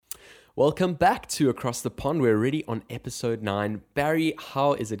Welcome back to Across the Pond. We're already on episode 9. Barry,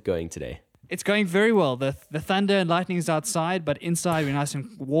 how is it going today? It's going very well. The thunder and lightning is outside, but inside we're nice and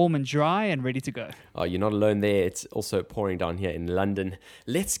warm and dry and ready to go. Oh, you're not alone there. It's also pouring down here in London.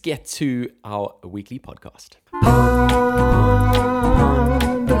 Let's get to our weekly podcast.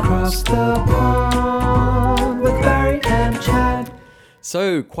 Across the Pond with Barry and Chad.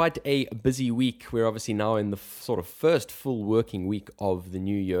 So, quite a busy week. We're obviously now in the sort of first full working week of the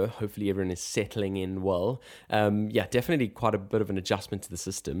new year. Hopefully everyone is settling in well. Definitely quite a bit of an adjustment to the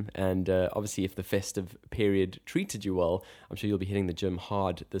system. And obviously if the festive period treated you well, I'm sure you'll be hitting the gym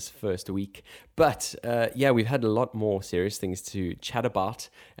hard this first week. But we've had a lot more serious things to chat about,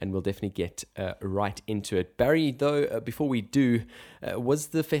 and we'll definitely get right into it. Barry, though, before we do, was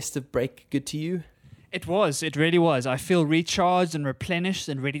the festive break good to you? It really was. I feel recharged and replenished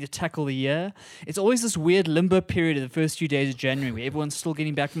and ready to tackle the year. It's always this weird limbo period of the first few days of January where everyone's still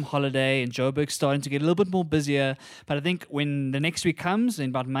getting back from holiday and Joburg's starting to get a little bit more busier. But I think when the next week comes,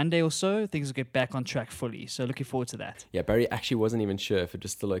 in about Monday or so, things will get back on track fully. So looking forward to that. Yeah, Barry actually wasn't even sure if it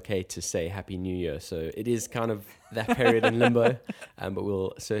was still okay to say Happy New Year. So it is kind of that period in limbo, but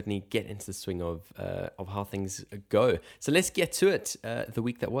we'll certainly get into the swing of how things go. So let's get to it, the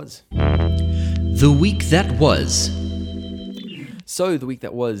week that was. The week that was. So the week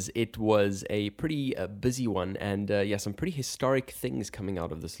that was, it was a pretty busy one, and some pretty historic things coming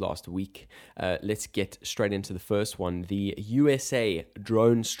out of this last week. Let's get straight into the first one, the USA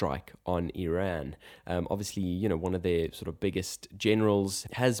drone strike on Iran. Obviously, one of their sort of biggest generals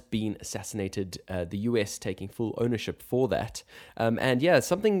has been assassinated, the US taking full ownership for that.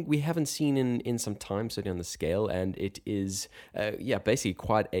 Something we haven't seen in some time, certainly on the scale, and it is, basically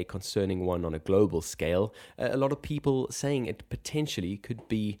quite a concerning one on a global scale. A lot of people saying it potentially could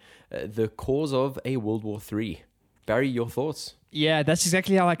be the cause of a World War III. Barry, your thoughts? Yeah, that's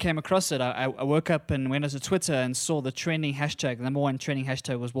exactly how I came across it. I woke up and went onto Twitter and saw the trending hashtag. The number one trending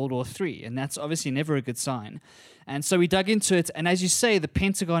hashtag was World War III, and that's obviously never a good sign. And so we dug into it, and as you say, the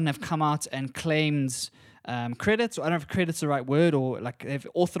Pentagon have come out and claimed credits. I don't know if credit's the right word, or like they've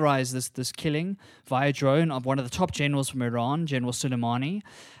authorized this killing via drone of one of the top generals from Iran, General Soleimani.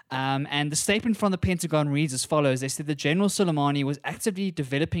 And the statement from the Pentagon reads as follows. They said that General Soleimani was actively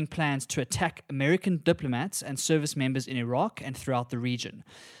developing plans to attack American diplomats and service members in Iraq and throughout the region.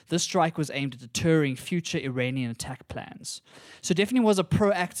 This strike was aimed at deterring future Iranian attack plans. So definitely was a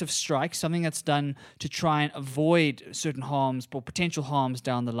proactive strike, something that's done to try and avoid certain harms or potential harms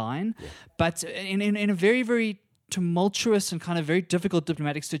down the line. Yeah. But in a very, very tumultuous and kind of very difficult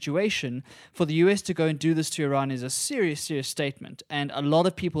diplomatic situation, for the US to go and do this to Iran is a serious, serious statement. And a lot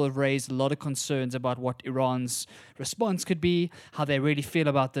of people have raised a lot of concerns about what Iran's response could be, how they really feel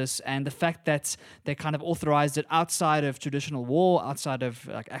about this, and the fact that they kind of authorized it outside of traditional war, outside of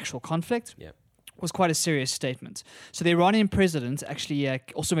like actual conflict. Yeah. Was quite a serious statement. So the Iranian president actually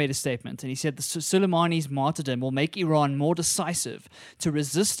also made a statement, and he said that Soleimani's martyrdom will make Iran more decisive to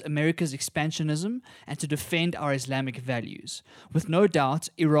resist America's expansionism and to defend our Islamic values. With no doubt,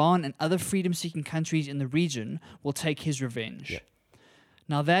 Iran and other freedom-seeking countries in the region will take his revenge. Yeah.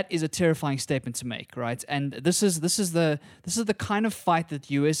 Now that is a terrifying statement to make, right? And this is the kind of fight that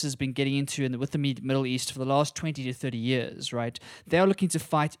the US has been getting into with the Middle East for the last 20 to 30 years, right? They are looking to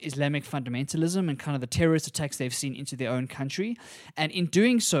fight Islamic fundamentalism and kind of the terrorist attacks they've seen into their own country. And in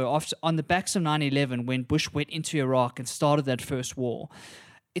doing so, on the backs of 9/11, when Bush went into Iraq and started that first war,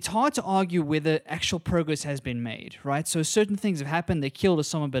 it's hard to argue whether actual progress has been made, right? So certain things have happened. They killed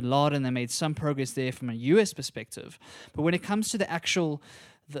Osama bin Laden. They made some progress there from a US perspective. But when it comes to the actual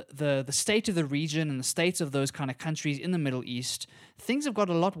the state of the region and the states of those kind of countries in the Middle East, things have got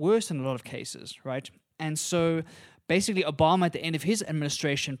a lot worse in a lot of cases, right? And so basically Obama at the end of his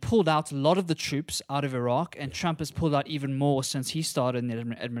administration pulled out a lot of the troops out of Iraq, and Trump has pulled out even more since he started in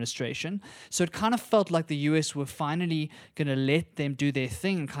the administration. So it kind of felt like the US were finally going to let them do their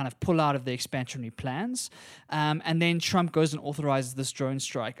thing and kind of pull out of the expansionary plans. And then Trump goes and authorizes this drone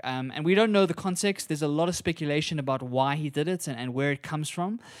strike. And we don't know the context. There's a lot of speculation about why he did it and where it comes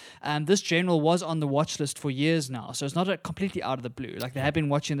from. This general was on the watch list for years now, so it's not completely out of the blue. Like, they have been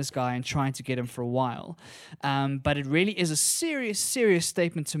watching this guy and trying to get him for a while. But it really is a serious, serious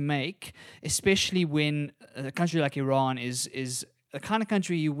statement to make, especially when a country like Iran is the kind of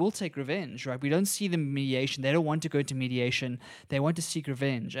country you will take revenge, right? We don't see them in mediation. They don't want to go into mediation. They want to seek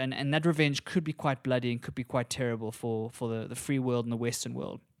revenge. And that revenge could be quite bloody and could be quite terrible for the free world and the Western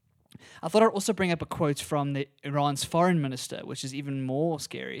world. I thought I'd also bring up a quote from Iran's foreign minister, which is even more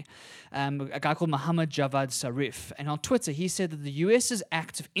scary, a guy called Mohammad Javad Zarif. And on Twitter, he said that the US's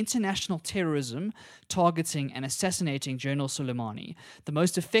act of international terrorism, targeting and assassinating General Soleimani, the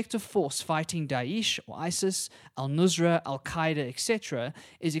most effective force fighting Daesh or ISIS, al-Nusra, al-Qaeda, etc.,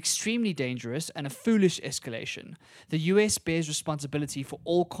 is extremely dangerous and a foolish escalation. The US bears responsibility for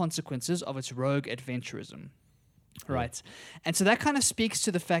all consequences of its rogue adventurism. Right. And so that kind of speaks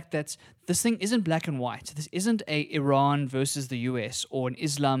to the fact that this thing isn't black and white. This isn't a Iran versus the US or an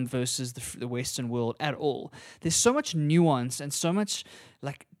Islam versus the Western world at all. There's so much nuance and so much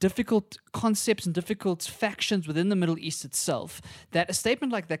like difficult concepts and difficult factions within the Middle East itself that a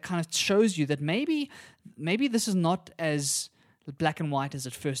statement like that kind of shows you that maybe this is not as black and white as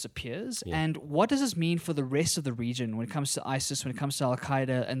it first appears. Yeah. And what does this mean for the rest of the region when it comes to ISIS, when it comes to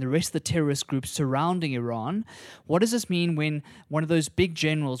Al-Qaeda and the rest of the terrorist groups surrounding Iran? What does this mean when one of those big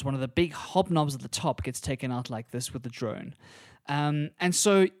generals, one of the big hobnobs at the top gets taken out like this with a drone? And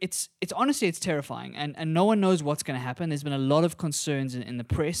so it's honestly, it's terrifying, and no one knows what's going to happen. There's been a lot of concerns in the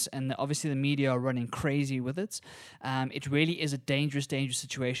press, and obviously the media are running crazy with it. It really is a dangerous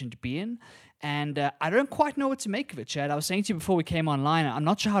situation to be in. And I don't quite know what to make of it, Chad. I was saying to you before we came online, I'm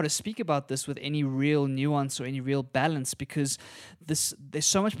not sure how to speak about this with any real nuance or any real balance, because there's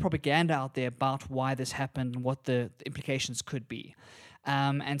so much propaganda out there about why this happened and what the implications could be.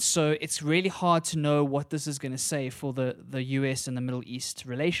 And so it's really hard to know what this is going to say for the US and the Middle East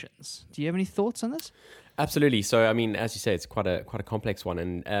relations. Do you have any thoughts on this? Absolutely. So, I mean, as you say, it's quite a complex one,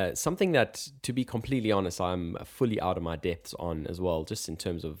 and something that, to be completely honest, I'm fully out of my depths on as well, just in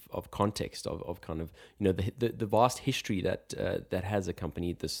terms of context of kind of, you know, the vast history that has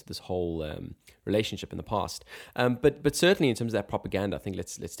accompanied this whole relationship in the past. But certainly in terms of that propaganda, I think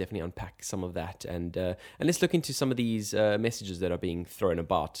let's definitely unpack some of that, and let's look into some of these messages that are being thrown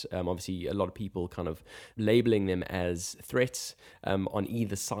about. Obviously, a lot of people kind of labeling them as threats on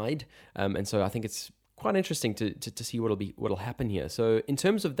either side, and so I think it's quite interesting to see what'll happen here. So in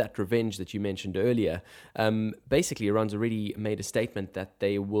terms of that revenge that you mentioned earlier, basically Iran's already made a statement that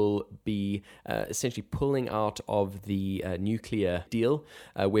they will be essentially pulling out of the nuclear deal,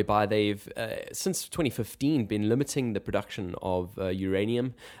 whereby they've since 2015 been limiting the production of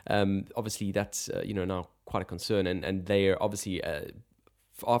uranium. Obviously that's now quite a concern, and they are obviously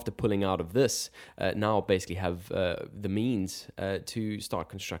after pulling out of this, now basically have the means to start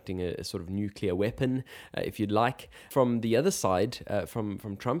constructing a sort of nuclear weapon, if you'd like. From the other side,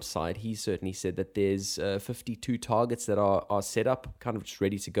 from Trump's side, he certainly said that there's 52 targets that are set up, kind of just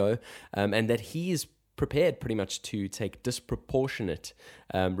ready to go, and that he is prepared pretty much to take disproportionate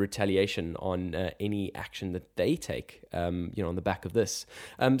retaliation on any action that they take, on the back of this.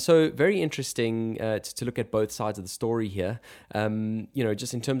 So very interesting to look at both sides of the story here.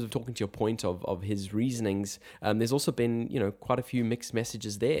 Just in terms of talking to your point of his reasonings, there's also been, quite a few mixed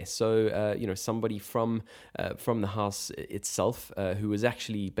messages there. So, somebody from the House itself, who was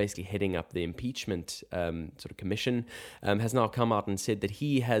actually basically heading up the impeachment sort of commission, has now come out and said that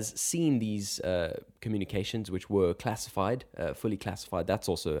he has seen these communications which were classified, fully classified. That's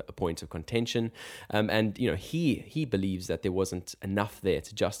also a point of contention, and he believes that there wasn't enough there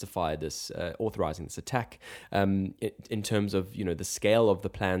to justify this authorizing this attack, in terms of the scale of the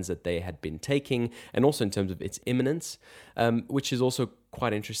plans that they had been taking, and also in terms of its imminence, which is also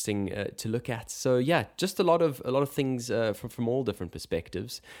quite interesting to look at. So yeah, just a lot of things from all different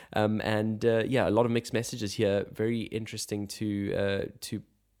perspectives, and a lot of mixed messages here. Very interesting to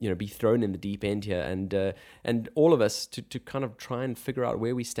be thrown in the deep end here, and all of us to kind of try and figure out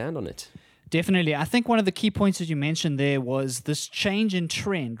where we stand on it. Definitely. I think one of the key points that you mentioned there was this change in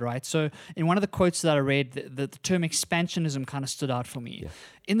trend, right? So in one of the quotes that I read, the term expansionism kind of stood out for me. Yeah.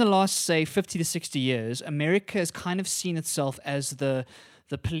 In the last, say, 50 to 60 years, America has kind of seen itself as the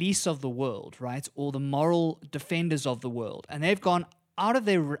police of the world, right? Or the moral defenders of the world. And they've gone out of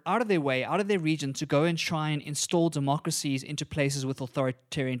their way, out of their region, to go and try and install democracies into places with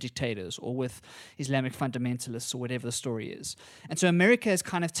authoritarian dictators or with Islamic fundamentalists or whatever the story is. And so America has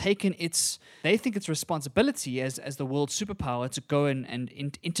kind of taken they think it's responsibility as the world superpower to go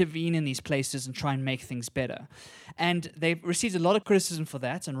and intervene in these places and try and make things better. And they've received a lot of criticism for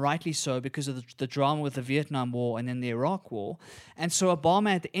that, and rightly so, because of the drama with the Vietnam War and then the Iraq War. And so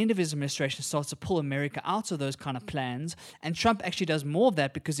Obama, at the end of his administration, starts to pull America out of those kind of plans, and Trump actually does more of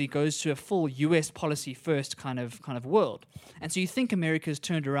that because he goes to a full US policy first kind of world. And so you think America's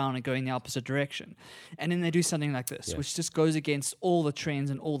turned around and going the opposite direction. And then they do something like this, which just goes against all the trends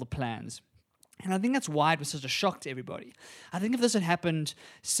and all the plans. And I think that's why it was such a shock to everybody. I think if this had happened,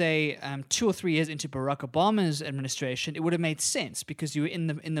 say, 2 or 3 years into Barack Obama's administration, it would have made sense because you were in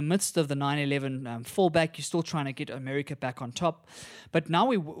the midst of the 9/11 fallback. You're still trying to get America back on top. But now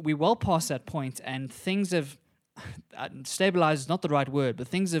we're well past that point, and things have stabilized is not the right word, but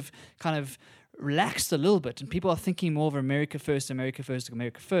things have kind of relaxed a little bit, and people are thinking more of America first, America first,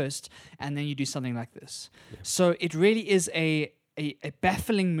 America first, and then you do something like this. Yeah. So it really is a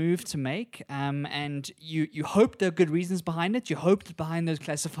baffling move to make, and you hope there are good reasons behind it. You hope that behind those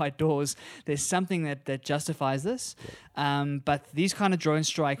classified doors there's something that justifies this. Yeah. But these kind of drone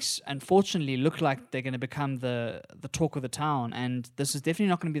strikes, unfortunately, look like they're going to become the talk of the town, and this is definitely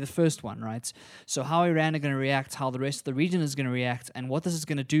not going to be the first one, right? So how Iran are going to react, how the rest of the region is going to react, and what this is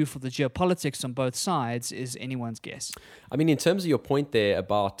going to do for the geopolitics on both sides is anyone's guess. I mean, in terms of your point there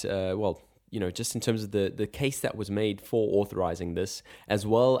about, just in terms of the case that was made for authorizing this, as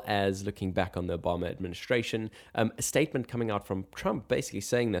well as looking back on the Obama administration, a statement coming out from Trump basically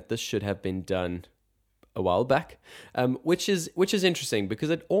saying that this should have been done a while back, which is interesting because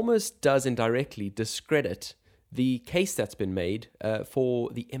it almost does indirectly discredit the case that's been made for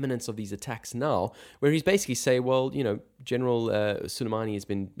the imminence of these attacks now, where he's basically saying, well, General Soleimani has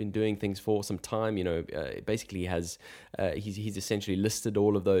been doing things for some time. Basically he's essentially listed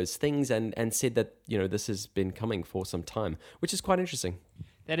all of those things and said that this has been coming for some time, which is quite interesting.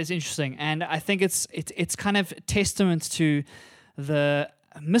 That is interesting, and I think it's kind of testament to the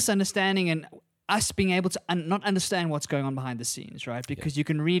misunderstanding and us being able to not understand what's going on behind the scenes, right? Because you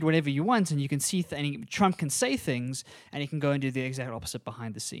can read whatever you want, and you can see, Trump can say things, and he can go and do the exact opposite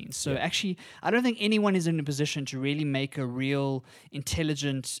behind the scenes. So actually, I don't think anyone is in a position to really make a real,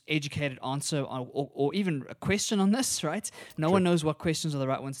 intelligent, educated answer or even a question on this, right? No one knows what questions are the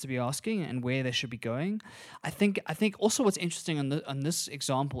right ones to be asking and where they should be going. I think also what's interesting on this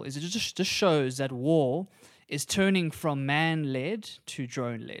example is it just shows that war is turning from man-led to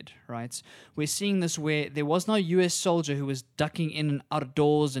drone-led, right? We're seeing this where there was no US soldier who was ducking in and out of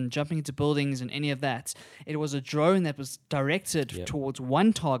doors and jumping into buildings and any of that. It was a drone that was directed towards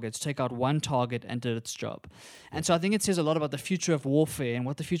one target, to take out one target, and did its job. And so I think it says a lot about the future of warfare and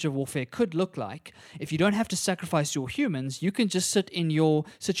what the future of warfare could look like. If you don't have to sacrifice your humans, you can just sit in your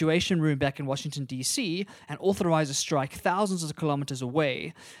situation room back in Washington, D.C. and authorize a strike thousands of kilometers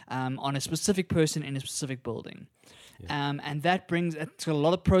away on a specific person in a specific building. And that brings to a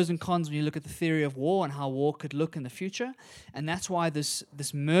lot of pros and cons when you look at the theory of war and how war could look in the future. And that's why this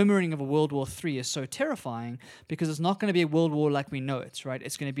murmuring of a World War III is so terrifying, because it's not going to be a world war like we know it, right?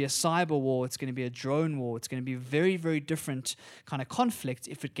 It's going to be a cyber war. It's going to be a drone war. It's going to be a very, very different kind of conflict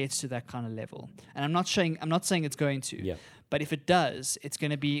if it gets to that kind of level. And I'm not saying it's going to. Yeah. But if it does, it's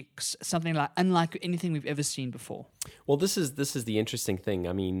going to be something unlike anything we've ever seen before. Well, this is the interesting thing.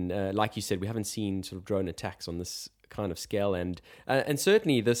 I mean, like you said, we haven't seen sort of drone attacks on this kind of scale, and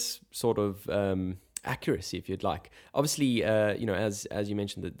certainly this sort of accuracy, if you'd like. Obviously, as you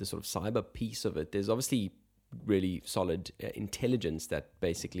mentioned, the sort of cyber piece of it, there's obviously really solid intelligence that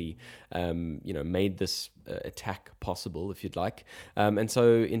basically made this attack possible, if you'd like, and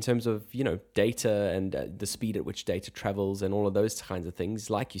so in terms of data and the speed at which data travels and all of those kinds of things,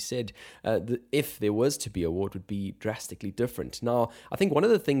 like you said, if there was to be a war, it would be drastically different. Now, I think one of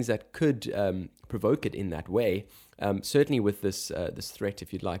the things that could provoke it in that way, certainly with this threat,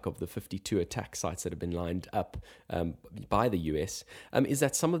 if you'd like, of the 52 attack sites that have been lined up by the US, is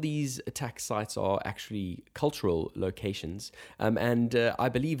that some of these attack sites are actually cultural locations, and I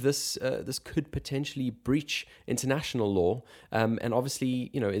believe this could potentially breach international law, and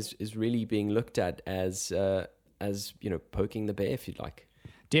obviously is really being looked at as poking the bear, if you'd like.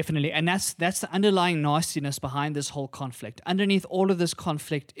 Definitely, and that's the underlying nastiness behind this whole conflict. Underneath all of this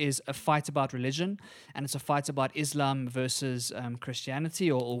conflict is a fight about religion, and it's a fight about Islam versus Christianity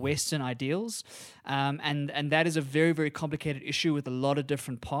or Western ideals, and that is a very, very complicated issue with a lot of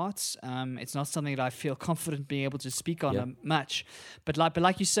different parts. It's not something that I feel confident being able to speak on much, but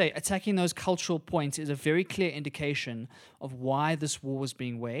like you say, attacking those cultural points is a very clear indication of why this war is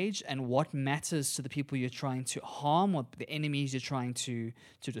being waged and what matters to the people you're trying to harm or the enemies you're trying to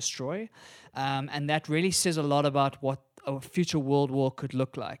destroy, and that really says a lot about what a future world war could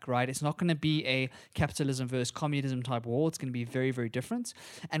look like, right? It's not going to be a capitalism versus communism type war. It's going to be very, very different.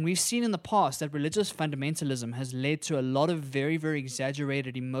 And we've seen in the past that religious fundamentalism has led to a lot of very, very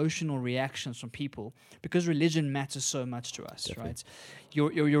exaggerated emotional reactions from people because religion matters so much to us, Definitely.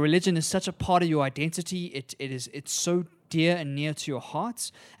 Right? Your religion is such a part of your identity. It's so dear and near to your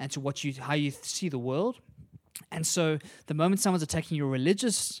heart and to how you see the world. And so the moment someone's attacking your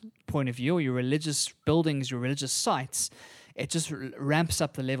religious point of view, or your religious buildings, your religious sites, it just ramps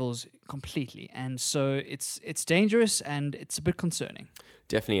up the levels completely. And so it's dangerous and it's a bit concerning.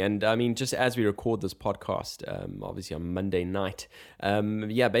 Definitely. And I mean, just as we record this podcast, obviously on Monday night,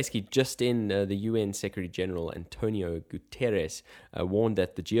 basically just in the UN Secretary General Antonio Guterres warned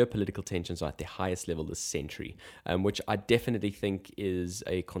that the geopolitical tensions are at their highest level this century, which I definitely think is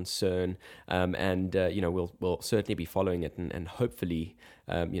a concern. We'll certainly be following it and hopefully,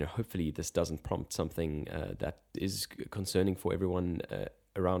 hopefully this doesn't prompt something that is concerning for everyone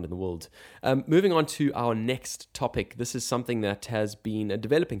around in the world. Moving on to our next topic. This is something that has been a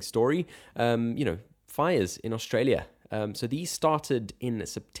developing story. Fires in Australia. So these started in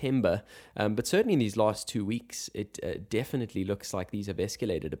September, but certainly in these last 2 weeks, it definitely looks like these have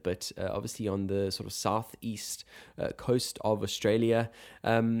escalated a bit. Obviously on the sort of southeast coast of Australia,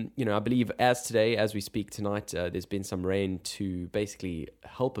 I believe as we speak tonight, there's been some rain to basically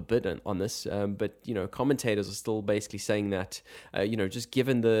help a bit on this. But commentators are still basically saying that, just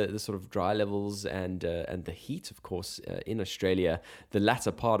given the sort of dry levels and the heat, of course, in Australia, the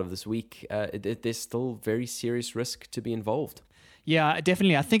latter part of this week, there's still very serious risk to be involved. Yeah,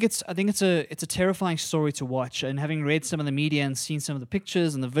 definitely. I think it's a terrifying story to watch, and having read some of the media and seen some of the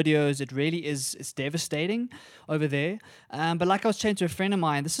pictures and the videos, it really is devastating over there. But like I was chatting to a friend of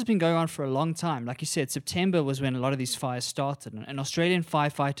mine, this has been going on for a long time. Like you said, September was when a lot of these fires started, and Australian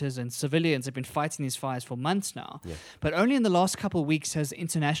firefighters and civilians have been fighting these fires for months now. Yeah. But only in the last couple of weeks has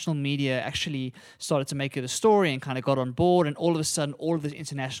international media actually started to make it a story and kind of got on board, and all of a sudden, all of this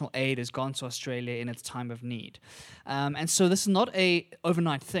international aid has gone to Australia in its time of need. And so this is not a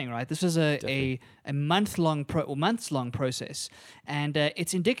overnight thing, right? This is a months-long process, and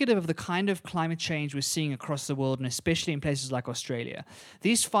it's indicative of the kind of climate change we're seeing across the world, and especially in places like Australia.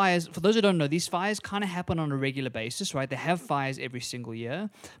 These fires, for those who don't know, these fires kind of happen on a regular basis, right? They have fires every single year,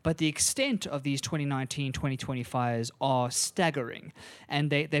 but the extent of these 2019, 2020 fires are staggering, and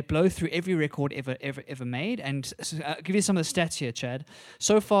they blow through every record ever made. And I'll give you some of the stats here, Chad.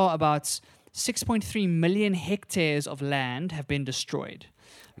 So far, about 6.3 million hectares of land have been destroyed,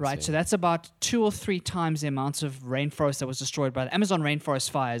 right? So that's about 2 or 3 times the amount of rainforest that was destroyed by the Amazon rainforest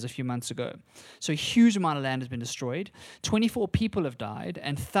fires a few months ago. So a huge amount of land has been destroyed. 24 people have died,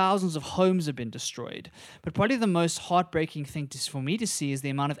 and thousands of homes have been destroyed. But probably the most heartbreaking thing for me to see is the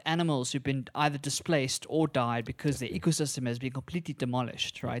amount of animals who've been either displaced or died because their ecosystem has been completely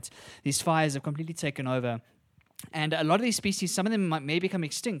demolished, right? These fires have completely taken over. And a lot of these species, some of them may become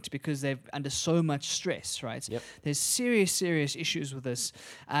extinct because they're under so much stress, right? Yep. There's serious issues with this,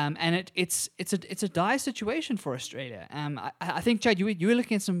 and it's a dire situation for Australia. I think, Chad, you were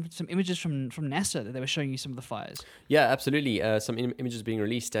looking at some images from NASA that they were showing you some of the fires. Yeah, absolutely. Some images being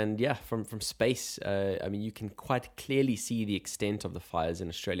released, and from space. You can quite clearly see the extent of the fires in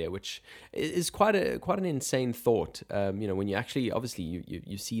Australia, which is quite an insane thought. When you actually, obviously,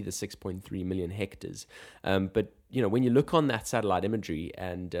 you see the 6.3 million hectares, but when you look on that satellite imagery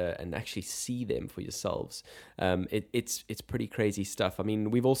and actually see them for yourselves, it's pretty crazy stuff. I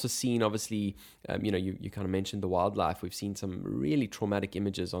mean, we've also seen, obviously, you kind of mentioned the wildlife. We've seen some really traumatic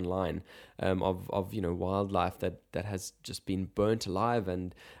images online of wildlife that has just been burnt alive,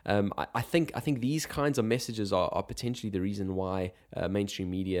 and I think these kinds of messages are potentially the reason why mainstream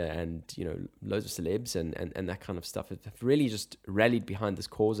media and loads of celebs and that kind of stuff have really just rallied behind this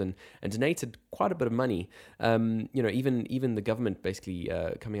cause and donated quite a bit of money. Even the government basically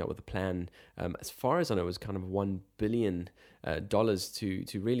coming up with a plan, as far as I know, it was kind of $1 billion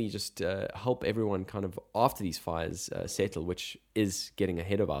to really just help everyone kind of after these fires settle, which is getting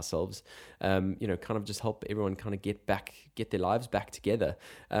ahead of ourselves. Kind of just help everyone kind of get their lives back together,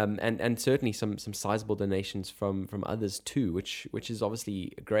 and certainly some sizable donations from others too, which is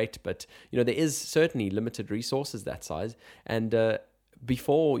obviously great. But there is certainly limited resources that size, and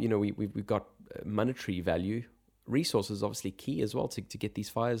before we've got monetary value. Resources obviously key as well to get these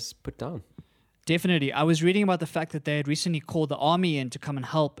fires put down. Definitely. I was reading about the fact that they had recently called the army in to come and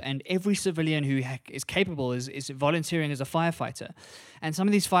help, and every civilian who is capable is volunteering as a firefighter. And some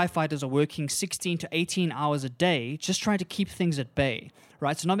of these firefighters are working 16 to 18 hours a day just trying to keep things at bay,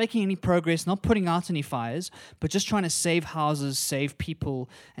 right? So not making any progress, not putting out any fires, but just trying to save houses, save people,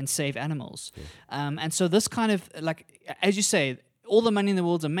 and save animals. Yeah. And so this kind of, like, as you say, all the money in the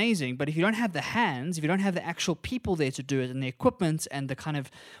world is amazing, but if you don't have the hands, if you don't have the actual people there to do it, and the equipment and the kind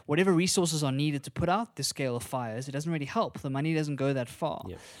of whatever resources are needed to put out this scale of fires, it doesn't really help. The money doesn't go that far.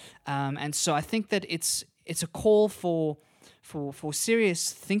 Yeah. And so I think that it's a call for for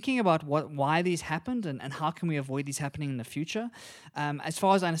serious thinking about why these happened and how can we avoid these happening in the future. As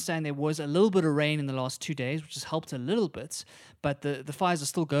far as I understand, there was a little bit of rain in the last 2 days, which has helped a little bit, but the fires are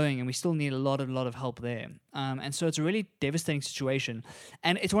still going, and we still need a lot of help there. And so it's a really devastating situation.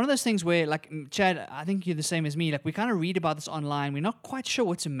 And it's one of those things where, like, Chad, I think you're the same as me. Like, we kind of read about this online. We're not quite sure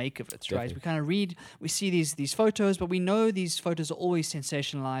what to make of it, right? We kind of read, we see these photos, but we know these photos are always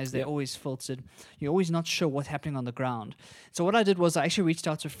sensationalized. They're always filtered. You're always not sure what's happening on the ground. So what I did was I actually reached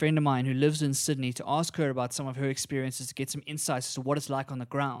out to a friend of mine who lives in Sydney to ask her about some of her experiences, to get some insights as to what it's like on the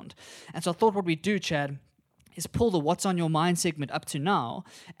ground. And so I thought what we'd do, Chad, is pull the What's on Your Mind segment up to now,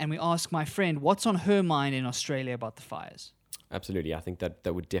 and we ask my friend what's on her mind in Australia about the fires. Absolutely. I think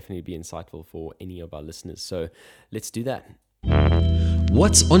that would definitely be insightful for any of our listeners. So let's do that.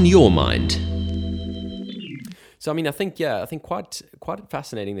 What's on your mind? So, I mean, I think quite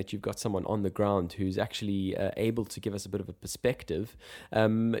fascinating that you've got someone on the ground who's actually able to give us a bit of a perspective.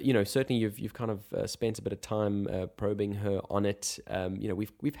 Certainly you've kind of spent a bit of time probing her on it.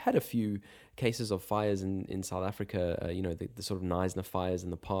 We've had a few cases of fires in South Africa, the sort of Knysna fires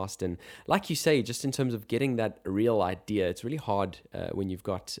in the past. And like you say, just in terms of getting that real idea, it's really hard when you've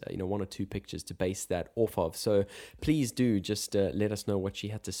got, one or two pictures to base that off of. So please do just let us know what she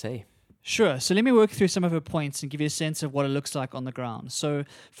had to say. Sure. So let me work through some of her points and give you a sense of what it looks like on the ground. So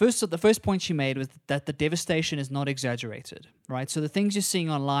the first point she made was that the devastation is not exaggerated, right? So the things you're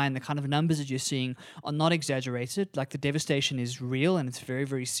seeing online, the kind of numbers that you're seeing are not exaggerated. Like, the devastation is real and it's very,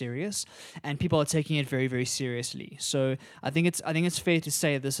 very serious, and people are taking it very, very seriously. So I think it's fair to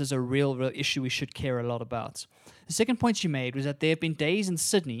say this is a real issue we should care a lot about. The second point she made was that there have been days in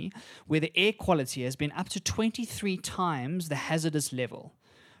Sydney where the air quality has been up to 23 times the hazardous level.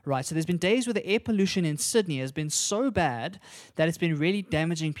 Right, so there's been days where the air pollution in Sydney has been so bad that it's been really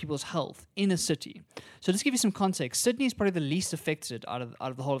damaging people's health in a city. So just to give you some context, Sydney is probably the least affected out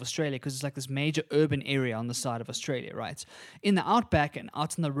of the whole of Australia, because it's like this major urban area on the side of Australia, right? In the outback and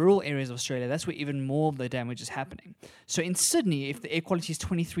out in the rural areas of Australia, that's where even more of the damage is happening. So in Sydney, if the air quality is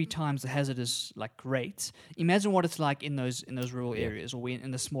 23 times the hazardous rate, imagine what it's like in those rural areas, or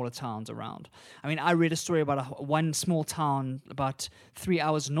in the smaller towns around. I mean, I read a story about one small town about 3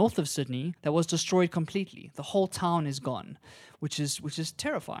 hours north of Sydney that was destroyed completely. The whole town is gone, which is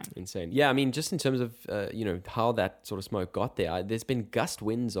terrifying. Insane. Yeah, I mean, just in terms of how that sort of smoke got there, there's been gust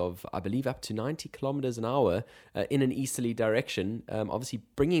winds of, I believe, up to 90 kilometers an hour in an easterly direction, obviously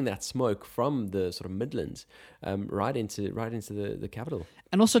bringing that smoke from the sort of Midlands right into the capital.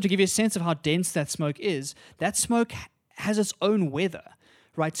 And also, to give you a sense of how dense that smoke is, that smoke has its own weather.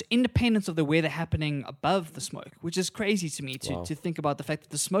 Right, so independent of the weather happening above the smoke, which is crazy to me to think about the fact that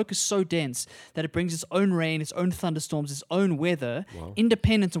the smoke is so dense that it brings its own rain, its own thunderstorms, its own weather,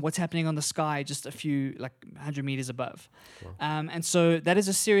 independent of what's happening on the sky just a few 100 meters above. And so that is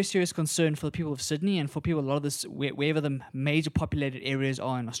a serious concern for the people of Sydney and for people a lot of this, wherever the major populated areas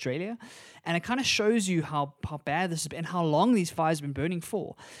are in Australia. And it kind of shows you how bad this has been and how long these fires have been burning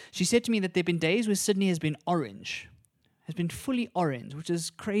for. She said to me that there have been days where Sydney has been orange. Has been fully orange, which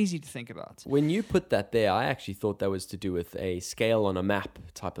is crazy to think about. When you put that there, I actually thought that was to do with a scale on a map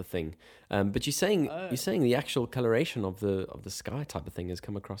type of thing. But you're saying the actual coloration of the sky type of thing has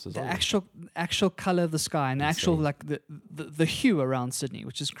come across as orange. The actual color of the sky and the actual the hue around Sydney,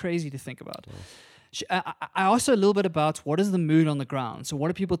 which is crazy to think about. I asked her a little bit about what is the mood on the ground. So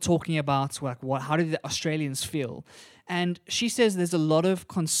what are people talking about? How do the Australians feel? And she says there's a lot of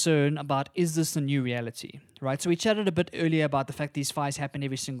concern about, is this the new reality? Right? So we chatted a bit earlier about the fact these fires happen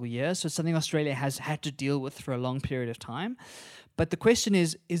every single year. So it's something Australia has had to deal with for a long period of time. But the question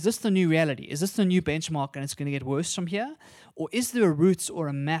is this the new reality? Is this the new benchmark and it's going to get worse from here? Or is there a route or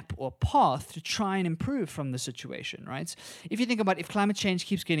a map or a path to try and improve from the situation, right? If you think about if climate change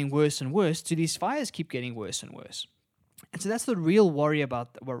keeps getting worse and worse, do these fires keep getting worse and worse? And so that's the real worry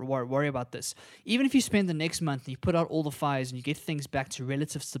about this. Even if you spend the next month and you put out all the fires and you get things back to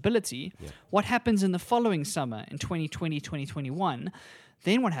relative stability, what happens in the following summer, in 2020, 2021,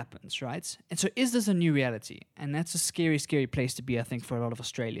 then what happens, right? And so is this a new reality? And that's a scary, scary place to be, I think, for a lot of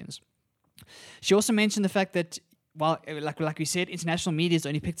Australians. She also mentioned the fact that, well, like we said, international media has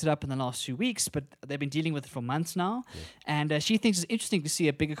only picked it up in the last few weeks, but they've been dealing with it for months now. And she thinks it's interesting to see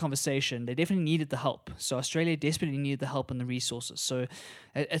a bigger conversation. They definitely needed the help. So Australia desperately needed the help and the resources. So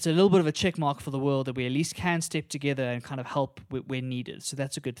it's a little bit of a check mark for the world that we at least can step together and kind of help where needed. So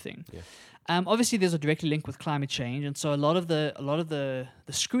that's a good thing. Obviously, there's a direct link with climate change, and so a lot of the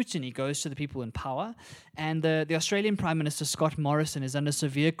scrutiny goes to the people in power. And the Australian Prime Minister Scott Morrison is under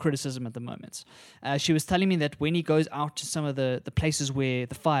severe criticism at the moment. She was telling me that when he he goes out to some of the places where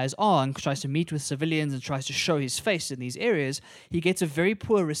the fires are and tries to meet with civilians and tries to show his face in these areas, he gets a very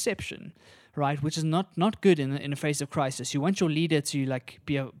poor reception, right? Which is not good in the face of crisis. You want your leader to like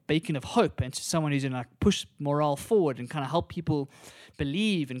be a beacon of hope and to someone who's going to like push morale forward and kind of help people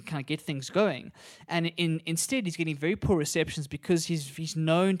believe and kind of get things going. And instead, he's getting very poor receptions because he's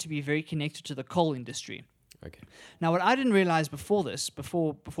known to be very connected to the coal industry. Okay. Now, what I didn't realize before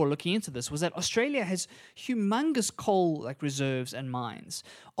looking into this, was that Australia has humongous coal like reserves and mines.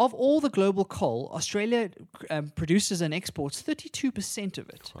 Of all the global coal, Australia produces and exports 32% of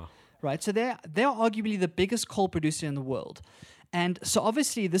it. Wow. Right, so they're arguably the biggest coal producer in the world. And so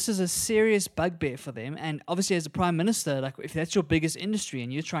obviously this is a serious bugbear for them. And obviously as a prime minister, like if that's your biggest industry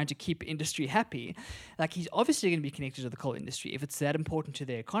and you're trying to keep industry happy, like he's obviously going to be connected to the coal industry if it's that important to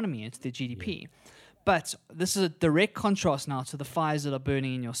their economy and to their GDP. Yeah. But this is a direct contrast now to the fires that are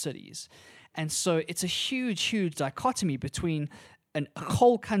burning in your cities. And so it's a huge, huge dichotomy between a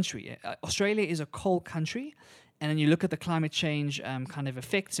coal country. Australia is a coal country. And then you look at the climate change kind of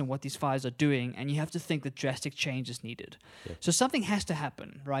effects and what these fires are doing, and you have to think that drastic change is needed. Yeah. So something has to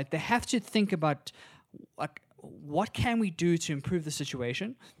happen, right? They have to think about like, what can we do to improve the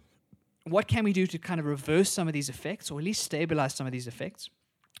situation? What can we do to kind of reverse some of these effects, or at least stabilize some of these effects,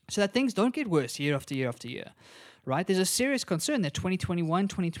 so that things don't get worse year after year after year, right? There's a serious concern that 2021,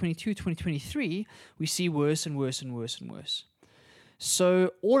 2022, 2023, we see worse and worse and worse and worse.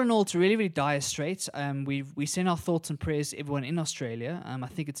 So all in all, it's a really, really dire straits. We send our thoughts and prayers to everyone in Australia. I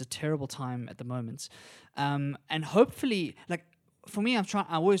think it's a terrible time at the moment. And hopefully, like, for me, I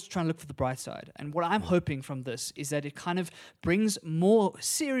always try and look for the bright side. And what I'm hoping from this is that it kind of brings more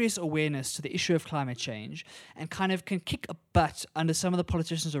serious awareness to the issue of climate change and kind of can kick a butt under some of the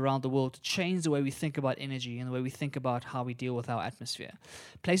politicians around the world to change the way we think about energy and the way we think about how we deal with our atmosphere.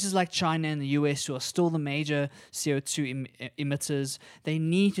 Places like China and the US, who are still the major CO2 emitters, they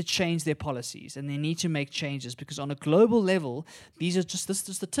need to change their policies and they need to make changes, because on a global level, these are just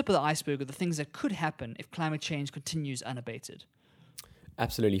the tip of the iceberg of the things that could happen if climate change continues unabated.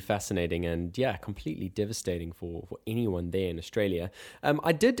 Absolutely fascinating, and yeah, completely devastating for anyone there in Australia.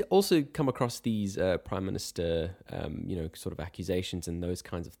 I did also come across these Prime Minister, sort of accusations and those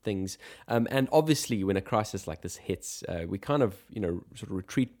kinds of things. And obviously, when a crisis like this hits, we kind of, sort of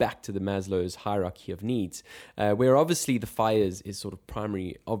retreat back to the Maslow's hierarchy of needs, where obviously the fires is sort of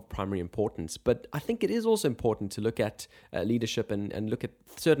primary importance. But I think it is also important to look at leadership and look at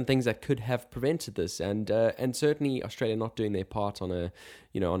certain things that could have prevented this, and certainly Australia not doing their part on a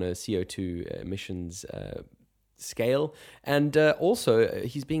CO2 emissions scale. And also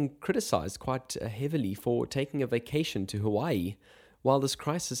he's being criticized quite heavily for taking a vacation to Hawaii while this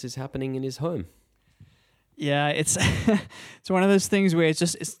crisis is happening in his home. Yeah, it's it's one of those things where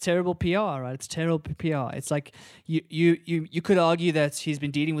it's terrible PR, right? It's terrible PR. It's like you could argue that he's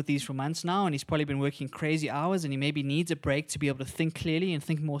been dealing with these for months now, and he's probably been working crazy hours, and he maybe needs a break to be able to think clearly and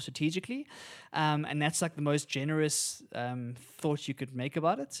think more strategically. And that's like the most generous thought you could make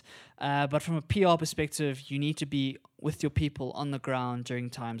about it. But from a PR perspective, you need to be with your people on the ground during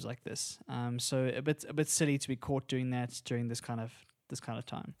times like this. So a bit silly to be caught doing that during this kind of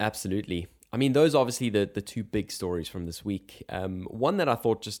time. Absolutely. I mean, those are obviously the two big stories from this week. One that I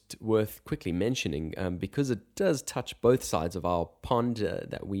thought just worth quickly mentioning, because it does touch both sides of our pond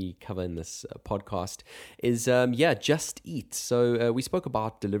that we cover in this podcast, is, Just Eat. So we spoke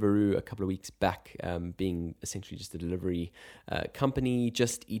about Deliveroo a couple of weeks back, being essentially just a delivery company,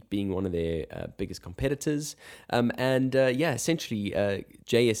 Just Eat being one of their biggest competitors. Essentially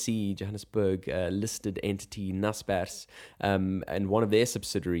JSE, Johannesburg, listed entity Naspers, and one of their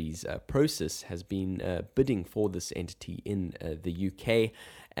subsidiaries, Prosus, has been bidding for this entity in the UK,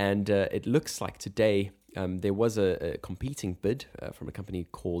 and it looks like today there was a competing bid from a company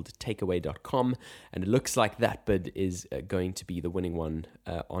called Takeaway.com, and it looks like that bid is going to be the winning one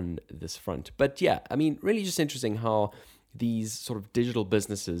on this front. But yeah, I mean, really just interesting how these sort of digital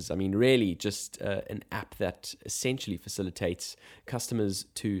businesses, I mean, really just an app that essentially facilitates customers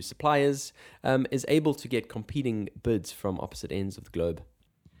to suppliers, is able to get competing bids from opposite ends of the globe.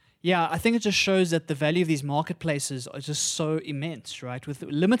 Yeah, I think it just shows that the value of these marketplaces are just so immense, right? With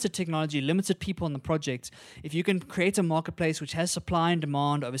limited technology, limited people on the project, if you can create a marketplace which has supply and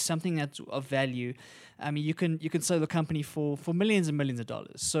demand over something that's of value, I mean, you can sell the company for millions and millions of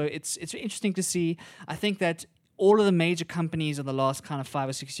dollars. So it's interesting to see. I think that all of the major companies in the last kind of 5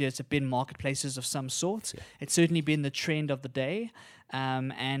 or 6 years have been marketplaces of some sort. Yeah. It's certainly been the trend of the day.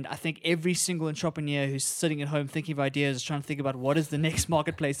 And I think every single entrepreneur who's sitting at home thinking of ideas is trying to think about what is the next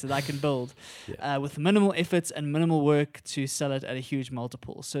marketplace that I can build with minimal efforts and minimal work to sell it at a huge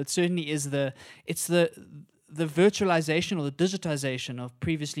multiple. So it certainly is the the virtualization or the digitization of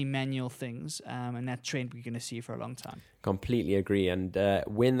previously manual things, and that trend we're going to see for a long time. Completely agree. And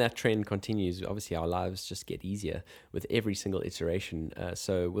when that trend continues, obviously our lives just get easier with every single iteration.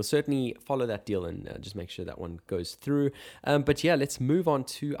 So we'll certainly follow that deal and just make sure that one goes through. But yeah, let's move on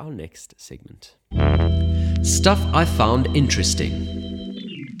to our next segment. Stuff I found interesting.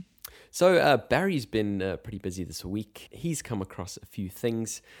 So Barry's been pretty busy this week. He's come across a few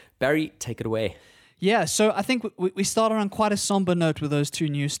things. Barry, take it away. Yeah, so I think we started on quite a somber note with those two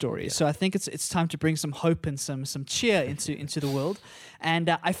news stories. Yeah. So I think it's time to bring some hope and some cheer into the world. And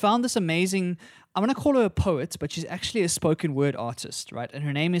I found this amazing. I'm going to call her a poet, but she's actually a spoken word artist, right? And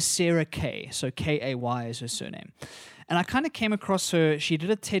her name is Sarah Kay. So Kay is her surname. And I kind of came across her. She did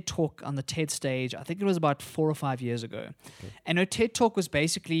a TED Talk on the TED stage. I think it was about 4 or 5 years ago. Okay. And her TED Talk was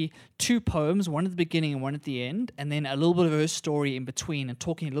basically 2 poems, one at the beginning and one at the end, and then a little bit of her story in between and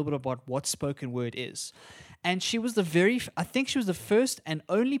talking a little bit about what spoken word is. And she was I think she was the first and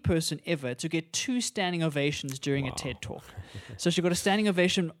only person ever to get 2 standing ovations during a TED Talk. So she got a standing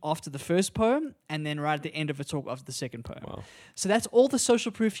ovation after the first poem and then right at the end of a talk after the second poem. Wow. So that's all the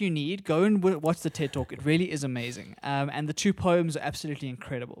social proof you need. Go and watch the TED Talk. It really is amazing. And the 2 poems are absolutely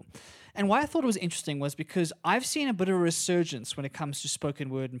incredible. And why I thought it was interesting was because I've seen a bit of a resurgence when it comes to spoken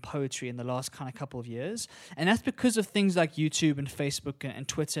word and poetry in the last kind of couple of years. And that's because of things like YouTube and Facebook and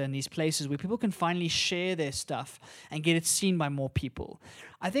Twitter and these places where people can finally share their stuff and get it seen by more people.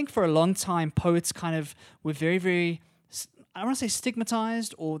 I think for a long time, poets kind of were very, very, I don't want to say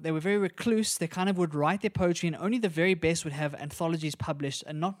stigmatized, or they were very recluse. They kind of would write their poetry and only the very best would have anthologies published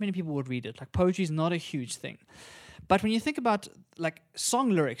and not many people would read it. Like poetry is not a huge thing. But when you think about, like,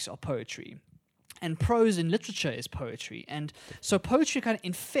 song lyrics are poetry, and prose in literature is poetry, and so poetry kind of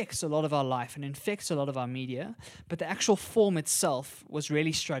infects a lot of our life and infects a lot of our media, but the actual form itself was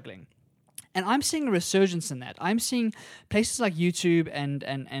really struggling. And I'm seeing a resurgence in that. I'm seeing places like YouTube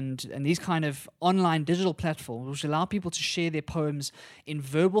and these kind of online digital platforms which allow people to share their poems in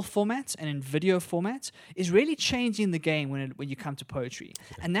verbal formats and in video formats is really changing the game when you come to poetry.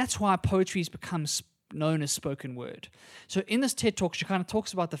 And that's why poetry has become known as spoken word. So in this TED Talk, she kind of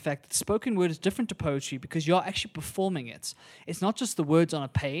talks about the fact that spoken word is different to poetry because you're actually performing it. It's not just the words on a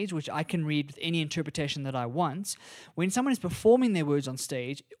page, which I can read with any interpretation that I want. When someone is performing their words on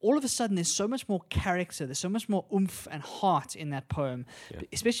stage, all of a sudden there's so much more character, there's so much more oomph and heart in that poem,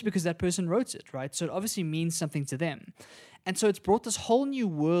 especially because that person wrote it, right? So it obviously means something to them. And so it's brought this whole new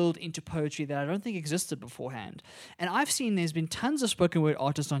world into poetry that I don't think existed beforehand. And I've seen there's been tons of spoken word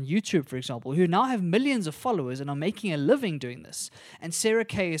artists on YouTube, for example, who now have millions of followers and are making a living doing this. And Sarah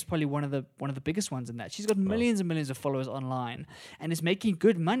Kay is probably one of the biggest ones in that. She's got millions and millions of followers online and is making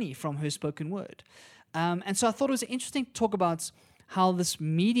good money from her spoken word. And so I thought it was interesting to talk about how this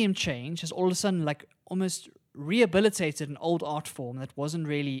medium change has all of a sudden like almost rehabilitated an old art form that wasn't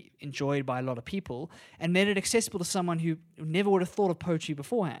really enjoyed by a lot of people and made it accessible to someone who never would have thought of poetry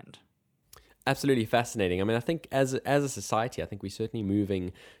beforehand. Absolutely fascinating. I mean, I think as a society, I think we're certainly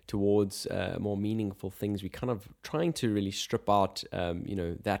moving towards more meaningful things. We're kind of trying to really strip out,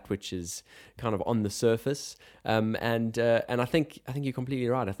 that which is kind of on the surface. And I think you're completely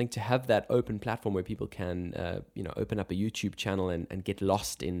right. I think to have that open platform where people can, open up a YouTube channel and get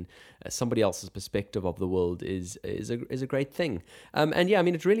lost in somebody else's perspective of the world is a great thing.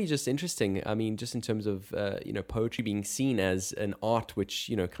 It's really just interesting. I mean, just in terms of poetry being seen as an art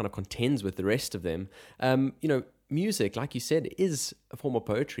which kind of contends with the rest of them. Music, like you said, is a form of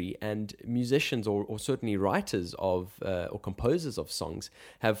poetry, and musicians or certainly writers of or composers of songs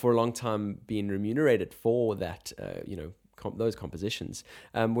have for a long time been remunerated for that, those compositions.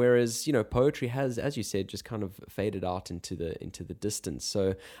 Whereas, poetry has, as you said, just kind of faded out into the distance.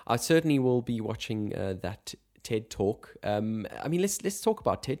 So I certainly will be watching that TED Talk. Let's talk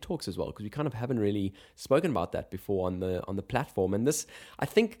about TED Talks as well, because we kind of haven't really spoken about that before on the platform. And this, I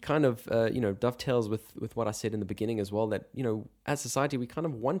think, kind of dovetails with what I said in the beginning as well. That as society, we kind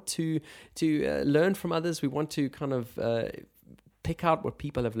of want to learn from others. We want to kind of pick out what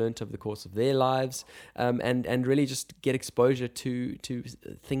people have learned over the course of their lives, and really just get exposure to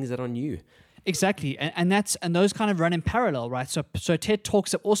things that are new. Exactly, and those kind of run in parallel, right? So TED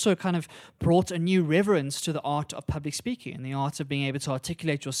Talks have also kind of brought a new reverence to the art of public speaking and the art of being able to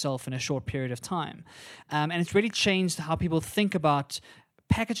articulate yourself in a short period of time, and it's really changed how people think about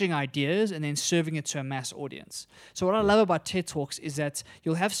packaging ideas and then serving it to a mass audience. So what I love about TED Talks is that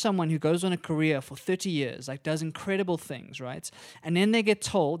you'll have someone who goes on a career for 30 years, like does incredible things, right? And then they get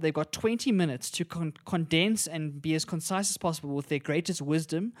told they've got 20 minutes to condense and be as concise as possible with their greatest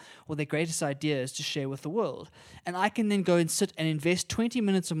wisdom or their greatest ideas to share with the world. And I can then go and sit and invest 20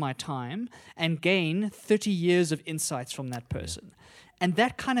 minutes of my time and gain 30 years of insights from that person. And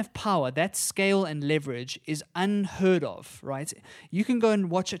that kind of power, that scale and leverage is unheard of, right? You can go and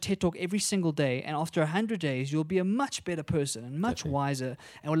watch a TED Talk every single day, and after 100 days, you'll be a much better person and much wiser,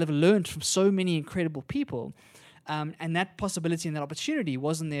 and will have learned from so many incredible people. And that possibility and that opportunity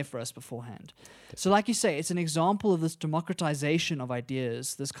wasn't there for us beforehand. So like you say, it's an example of this democratization of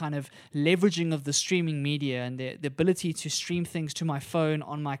ideas, this kind of leveraging of the streaming media and the ability to stream things to my phone,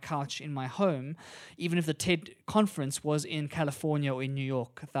 on my couch, in my home, even if the TED conference was in California or in New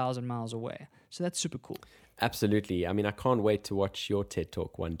York, 1,000 miles away. So that's super cool. Absolutely. I mean, I can't wait to watch your TED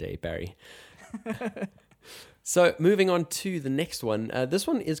Talk one day, Barry. So moving on to the next one. This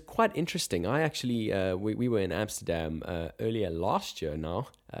one is quite interesting. I actually, we were in Amsterdam earlier last year now.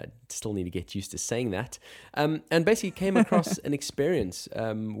 Still need to get used to saying that. And basically came across an experience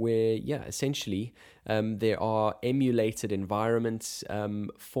where, essentially there are emulated environments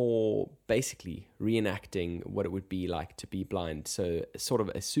for basically reenacting what it would be like to be blind. So sort of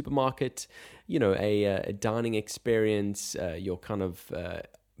a supermarket, a dining experience, you're kind of...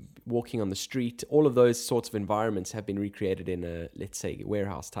 walking on the street, all of those sorts of environments have been recreated in a, let's say,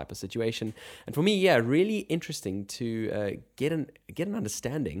 warehouse type of situation. And for me, really interesting to get an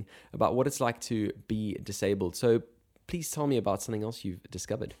understanding about what it's like to be disabled. So please tell me about something else you've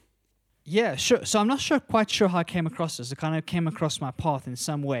discovered. Yeah, sure. So I'm not quite sure how I came across this. It kind of came across my path in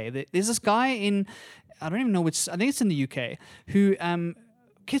some way. There's this guy I don't even know which, I think it's in the UK, who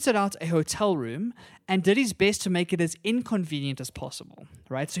kitted out a hotel room and did his best to make it as inconvenient as possible,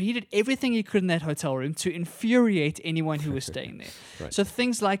 right? So he did everything he could in that hotel room to infuriate anyone who was staying there. Right. So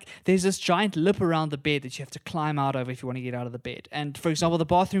things like there's this giant lip around the bed that you have to climb out of if you want to get out of the bed. And for example, the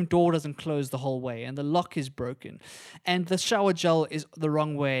bathroom door doesn't close the whole way and the lock is broken and the shower gel is the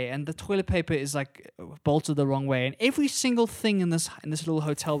wrong way and the toilet paper is like bolted the wrong way. And every single thing in this little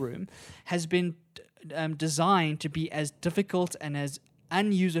hotel room has been designed to be as difficult and as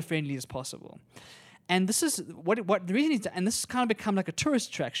unuser-friendly as possible. And this is what the reason is, and this has kind of become like a tourist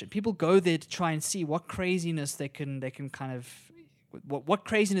attraction. People go there to try and see what craziness they can kind of what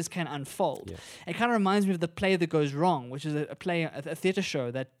craziness can unfold. Yeah. It kind of reminds me of The Play That Goes Wrong, which is a theater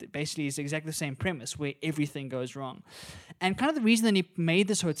show that basically is exactly the same premise where everything goes wrong. And kind of the reason that he made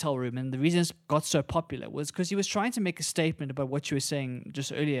this hotel room and the reason it got so popular was because he was trying to make a statement about what you were saying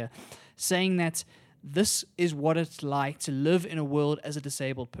just earlier, saying that this is what it's like to live in a world as a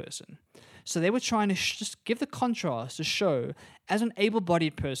disabled person. So they were trying to just give the contrast to show, as an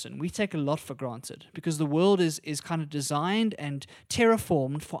able-bodied person, we take a lot for granted because the world is kind of designed and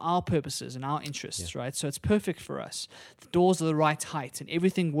terraformed for our purposes and our interests, right? So it's perfect for us. The doors are the right height and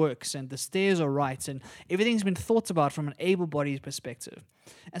everything works and the stairs are right and everything's been thought about from an able-bodied perspective.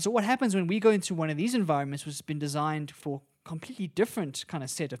 And so what happens when we go into one of these environments which has been designed for completely different kind of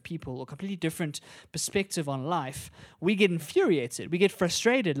set of people or completely different perspective on life, we get infuriated, we get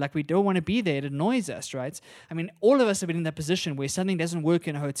frustrated, like we don't want to be there, it annoys us, right? I mean, all of us have been in that position where something doesn't work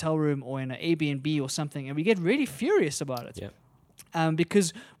in a hotel room or in an Airbnb or something, and we get really furious about it. Yeah.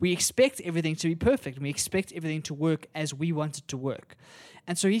 Because we expect everything to be perfect, and we expect everything to work as we want it to work.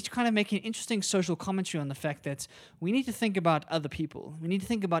 And so he's kind of making an interesting social commentary on the fact that we need to think about other people. We need to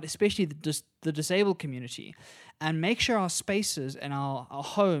think about especially the disabled community and make sure our spaces and our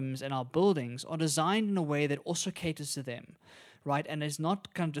homes and our buildings are designed in a way that also caters to them, right? And is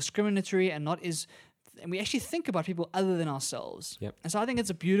not kind of discriminatory and we actually think about people other than ourselves. Yep. And so I think it's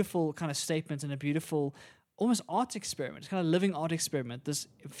a beautiful kind of statement and a beautiful almost art experiment. It's kind of living art experiment, this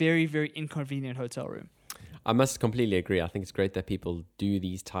very, very inconvenient hotel room. I must completely agree. I think it's great that people do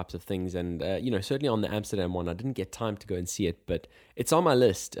these types of things. And, certainly on the Amsterdam one, I didn't get time to go and see it, but it's on my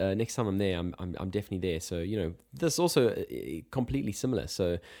list. Next time I'm there, I'm definitely there. So, this also completely similar.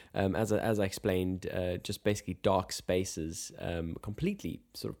 So, as I explained, just basically dark spaces, completely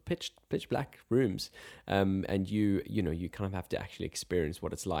sort of pitch black rooms. And you kind of have to actually experience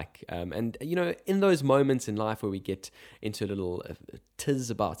what it's like. And, in those moments in life where we get into a little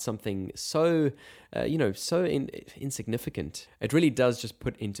tiz about something so insignificant, it really does just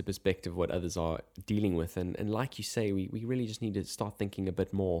put into perspective what others are dealing with. And like you say, we really just need to start thinking a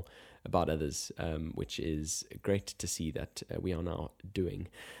bit more about others, which is great to see that we are now doing.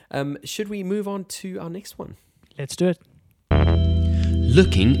 Should we move on to our next one? Let's do it.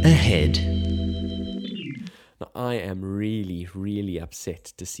 Looking ahead. Now, I am really, really upset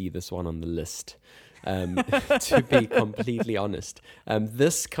to see this one on the list. To be completely honest,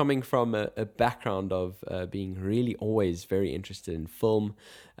 this coming from a background of being really always very interested in film,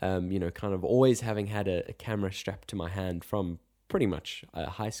 kind of always having had a camera strapped to my hand from pretty much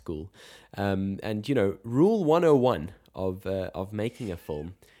high school, and rule 101 of making a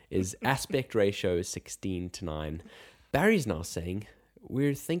film is aspect ratio is 16:9. Barry's now saying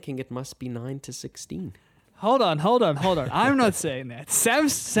we're thinking it must be 9:16. Hold on. I'm not saying that.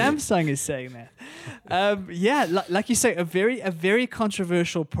 Samsung is saying that. Like you say, a very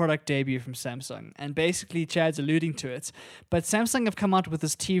controversial product debut from Samsung. And basically, Chad's alluding to it. But Samsung have come out with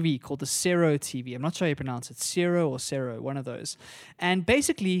this TV called the Sero TV. I'm not sure how you pronounce it. Sero, one of those. And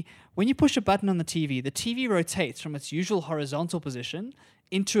basically, when you push a button on the TV rotates from its usual horizontal position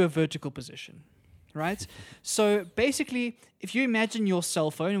into a vertical position. Right? So basically, if you imagine your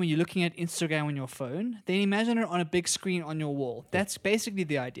cell phone when you're looking at Instagram on your phone, then imagine it on a big screen on your wall. That's basically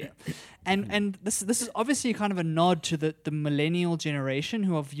the idea. And this is obviously kind of a nod to the millennial generation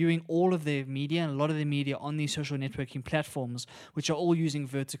who are viewing all of their media and a lot of their media on these social networking platforms, which are all using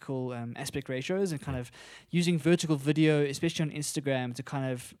vertical aspect ratios and kind of using vertical video, especially on Instagram, to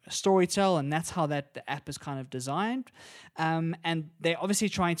kind of storytell, and that's how the app is kind of designed. And they're obviously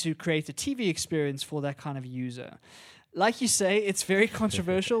trying to create a TV experience for that kind of user. Like you say, it's very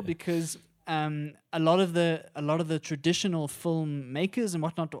controversial because a lot of the traditional filmmakers and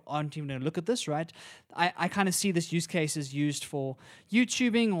whatnot aren't even going to look at this, right? I kind of see this use case as used for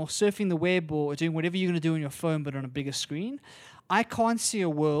YouTubing or surfing the web or doing whatever you're going to do on your phone, but on a bigger screen. I can't see a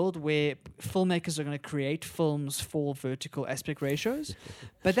world where filmmakers are going to create films for vertical aspect ratios.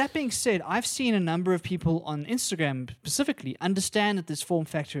 But that being said, I've seen a number of people on Instagram specifically understand that this form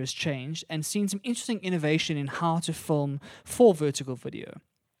factor has changed and seen some interesting innovation in how to film for vertical video.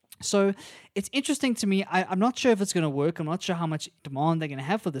 So it's interesting to me. I'm not sure if it's going to work. I'm not sure how much demand they're going to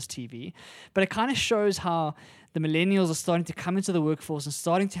have for this TV. But it kind of shows how the millennials are starting to come into the workforce and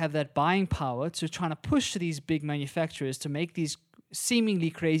starting to have that buying power to trying to push these big manufacturers to make these seemingly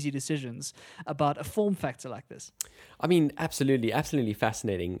crazy decisions about a form factor like this. I mean, absolutely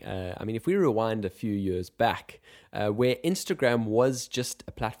fascinating. If we rewind a few years back, where Instagram was just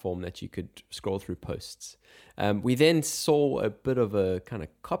a platform that you could scroll through posts, we then saw a bit of a kind of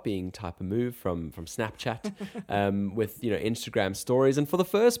copying type of move from Snapchat with Instagram stories, and for the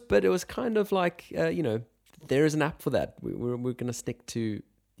first bit, it was kind of like there is an app for that. We're going to stick to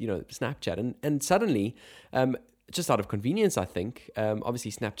Snapchat, and suddenly. Just out of convenience, I think.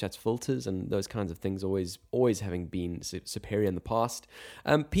 Obviously, Snapchat's filters and those kinds of things always having been superior in the past.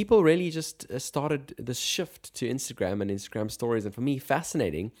 People really just started this shift to Instagram and Instagram stories. And for me,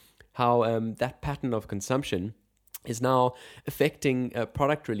 fascinating how that pattern of consumption is now affecting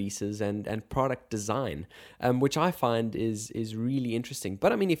product releases and product design, which I find is really interesting.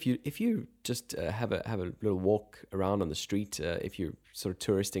 But I mean, if you just have a little walk around on the street, if you're sort of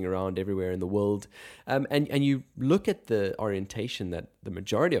touristing around everywhere in the world, and you look at the orientation that the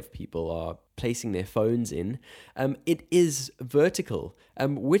majority of people are placing their phones in, it is vertical,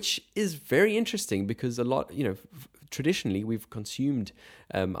 which is very interesting because a lot, traditionally we've consumed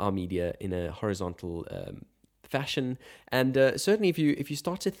our media in a horizontal fashion, and certainly if you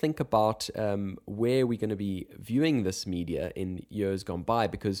start to think about where we're going to be viewing this media in years gone by,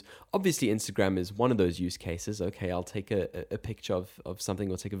 because obviously Instagram is one of those use cases. Okay, I'll take a picture of something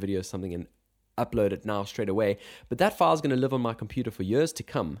or take a video of something and upload it now straight away, but that file is going to live on my computer for years to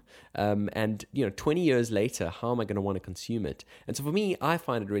come, and 20 years later, how am I going to want to consume it? And so for me, I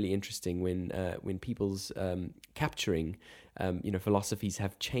find it really interesting when people's capturing philosophies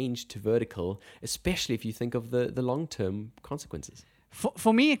have changed to vertical, especially if you think of the long-term consequences.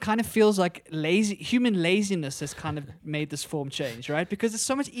 For me, it kind of feels like human laziness has kind of made this form change, right? Because it's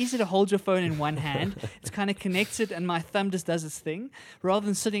so much easier to hold your phone in one hand. It's kind of connected, and my thumb just does its thing, rather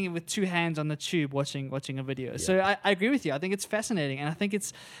than sitting with two hands on the tube watching a video. Yeah. So I agree with you. I think it's fascinating, and I think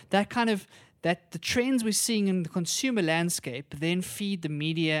it's that kind of that the trends we're seeing in the consumer landscape then feed the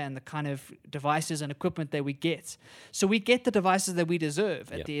media and the kind of devices and equipment that we get. So we get the devices that we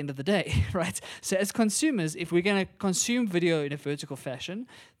deserve at the end of the day, right? So as consumers, if we're going to consume video in a vertical fashion,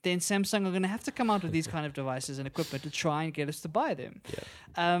 then Samsung are going to have to come out with these kind of devices and equipment to try and get us to buy them.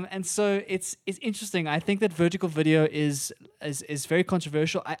 Yeah. And so it's interesting. I think that vertical video is very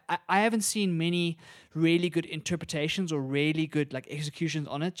controversial. I haven't seen many really good interpretations or really good executions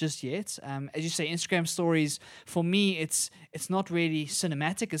on it just yet. As you say, Instagram stories, for me, it's not really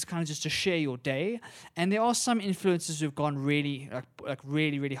cinematic. It's kind of just to share your day. And there are some influencers who've gone really,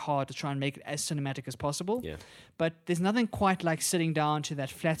 really hard to try and make it as cinematic as possible. Yeah. but there's nothing quite like sitting down to that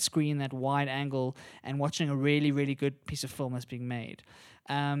flat screen, that wide angle, and watching a really, really good piece of film that's being made.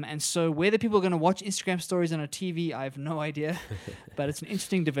 And so whether people are going to watch Instagram stories on a TV, I have no idea, but it's an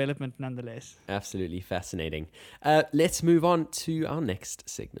interesting development nonetheless. Absolutely fascinating. Let's move on to our next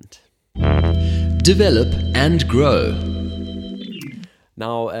segment. Develop and grow.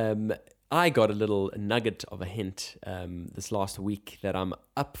 Now, I got a little nugget of a hint this last week that I'm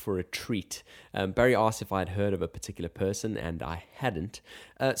up for a treat. Barry asked if I had heard of a particular person, and I hadn't.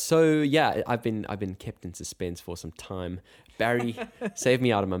 So yeah, I've been kept in suspense for some time. Barry, save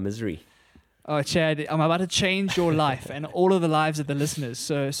me out of my misery. Oh, Chad, I'm about to change your life and all of the lives of the listeners.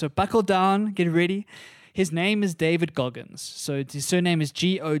 So buckle down, get ready. His name is David Goggins. So his surname is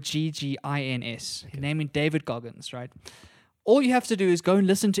Goggins. His name is David Goggins, right? All you have to do is go and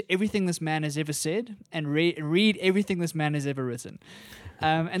listen to everything this man has ever said and read everything this man has ever written.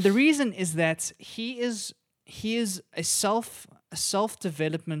 And the reason is that he is a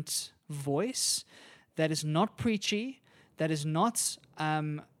self-development voice that is not preachy, that is not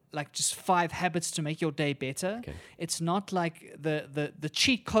like just 5 habits to make your day better. Okay. It's not like the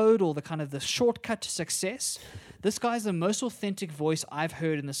cheat code or the kind of the shortcut to success. This guy's the most authentic voice I've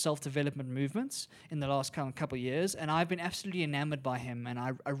heard in the self-development movements in the last couple of years, and I've been absolutely enamored by him, and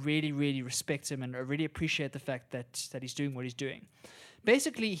I really, really respect him, and I really appreciate the fact that he's doing what he's doing.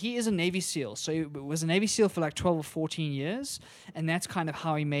 Basically, he is a Navy SEAL. So he was a Navy SEAL for like 12 or 14 years, and that's kind of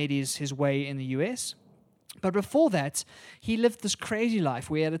how he made his way in the US. But before that, he lived this crazy life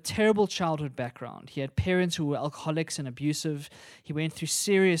where he had a terrible childhood background. He had parents who were alcoholics and abusive. He went through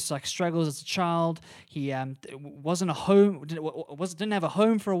serious struggles as a child. He didn't have a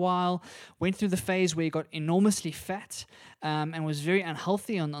home for a while. Went through the phase where he got enormously fat and was very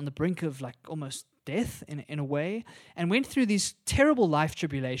unhealthy on the brink of like almost death in a way, and went through these terrible life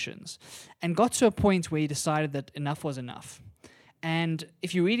tribulations and got to a point where he decided that enough was enough. And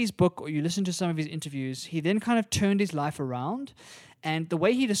if you read his book or you listen to some of his interviews, he then kind of turned his life around. And the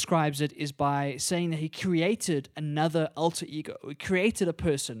way he describes it is by saying that he created another alter ego. He created a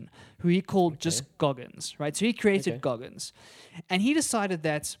person who he called just Goggins, right? So he created Goggins. And he decided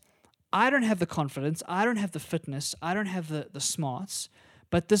that I don't have the confidence, I don't have the fitness, I don't have the smarts,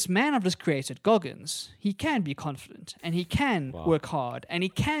 but this man I've just created, Goggins, he can be confident and he can work hard and he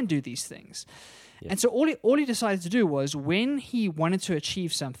can do these things. And so all he decided to do was when he wanted to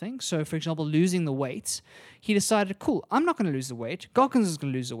achieve something, so for example, losing the weight, he decided, cool, I'm not going to lose the weight. Goggins is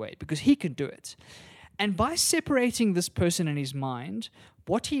going to lose the weight because he can do it. And by separating this person in his mind,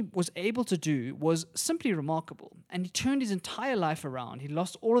 what he was able to do was simply remarkable. And he turned his entire life around. He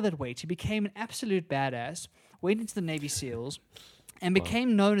lost all of that weight. He became an absolute badass, went into the Navy SEALs, and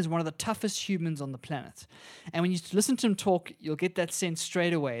became known as one of the toughest humans on the planet. And when you listen to him talk, you'll get that sense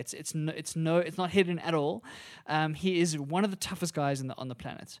straight away. It's not hidden at all. He is one of the toughest guys on the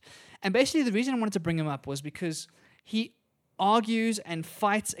planet. And basically, the reason I wanted to bring him up was because he argues and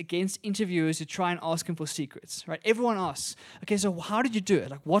fights against interviewers who try and ask him for secrets, right? Everyone asks, okay, so how did you do it?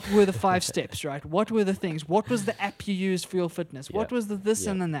 Like, what were the 5 steps, right? What were the things? What was the app you used for your fitness? What was the this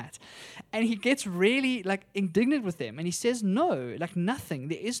and then that? And he gets really, like, indignant with them. And he says, no, like, nothing.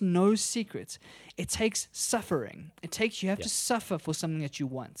 There is no secret. It takes suffering. You have to suffer for something that you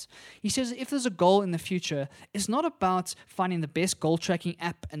want. He says if there's a goal in the future, it's not about finding the best goal tracking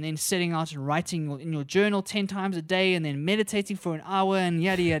app and then setting out and writing in your journal 10 times a day and then meditating for an hour and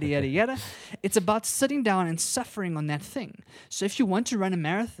yada, yada, yada, yada. It's about sitting down and suffering on that thing. So if you want to run a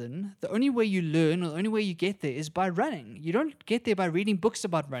marathon, the only way you learn or the only way you get there is by running. You don't get there by reading books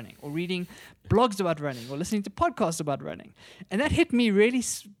about running or reading blogs about running or listening to podcasts about running. And that hit me really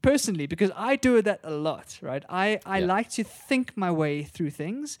personally because I do that a lot, right? I like to think my way through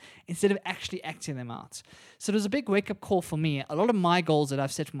things instead of actually acting them out. So it was a big wake-up call for me. A lot of my goals that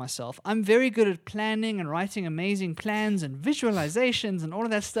I've set for myself, I'm very good at planning and writing amazing plans and visualizations and all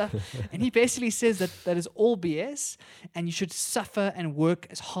of that stuff. And he basically says that is all BS and you should suffer and work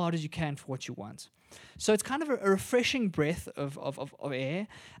as hard as you can for what you want. So it's kind of a refreshing breath of air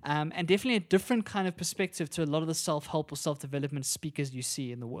and definitely a different kind of perspective to a lot of the self-help or self-development speakers you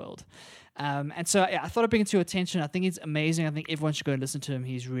see in the world. And so I thought I'd bring it to your attention. I think it's amazing. I think everyone should go and listen to him.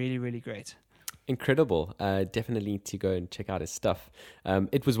 He's really, really great. Incredible. Definitely to go and check out his stuff.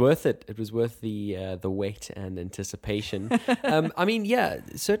 It was worth it. It was worth the wait and anticipation. I mean, yeah,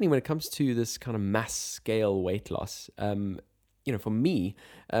 certainly when it comes to this kind of mass scale weight loss, for me,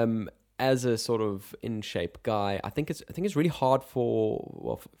 as a sort of in shape guy, I think it's really hard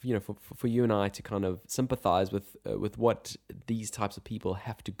for you and I to kind of sympathize with what these types of people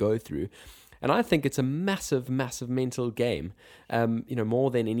have to go through. And I think it's a massive, massive mental game,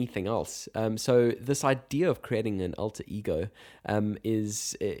 more than anything else. So this idea of creating an alter ego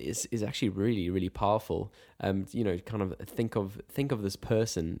is actually really, really powerful. Kind of think of this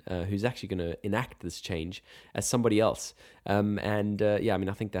person who's actually going to enact this change as somebody else. I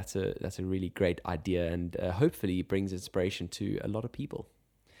think that's a really great idea, and hopefully it brings inspiration to a lot of people.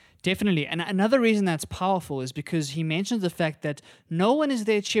 Definitely. And another reason that's powerful is because he mentions the fact that no one is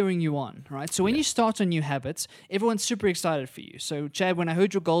there cheering you on, right? So when you start on new habits, everyone's super excited for you. So Chad, when I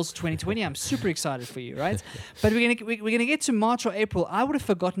heard your goals for 2020, I'm super excited for you, right? But we're gonna get to March or April, I would have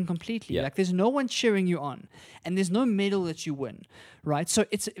forgotten completely. Yeah. Like there's no one cheering you on, and there's no medal that you win, right? So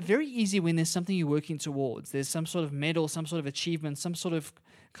it's very easy when there's something you're working towards. There's some sort of medal, some sort of achievement, some sort of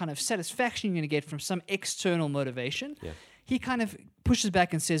kind of satisfaction you're gonna get from some external motivation. Yeah. He kind of pushes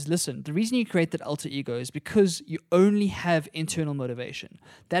back and says, listen, the reason you create that alter ego is because you only have internal motivation.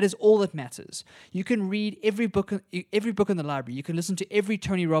 That is all that matters. You can read every book in the library. You can listen to every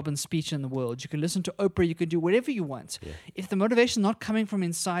Tony Robbins speech in the world. You can listen to Oprah. You can do whatever you want. Yeah. If the motivation is not coming from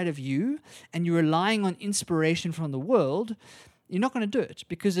inside of you and you're relying on inspiration from the world, you're not going to do it,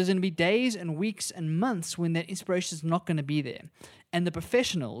 because there's going to be days and weeks and months when that inspiration is not going to be there. And the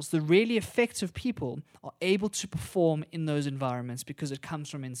professionals, the really effective people, are able to perform in those environments because it comes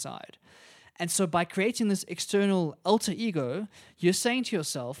from inside. And so by creating this external alter ego, you're saying to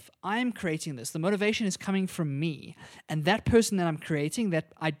yourself, I'm creating this. The motivation is coming from me. And that person that I'm creating,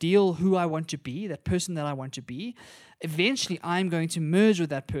 that ideal who I want to be, that person that I want to be, eventually I'm going to merge with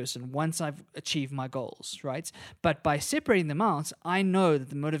that person once I've achieved my goals, right? But by separating them out, I know that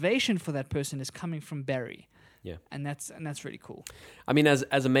the motivation for that person is coming from Barry. Yeah. And that's really cool. I mean, as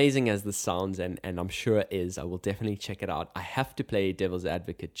amazing as this sounds, and I'm sure it is, I will definitely check it out. I have to play devil's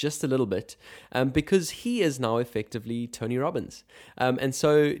advocate just a little bit, because he is now effectively Tony Robbins. And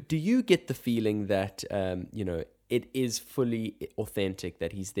so do you get the feeling that, it is fully authentic,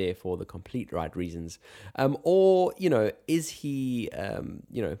 that he's there for the complete right reasons? Or, is he,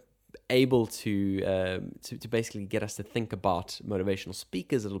 able to basically get us to think about motivational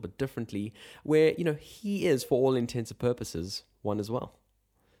speakers a little bit differently, where, he is, for all intents and purposes, one as well?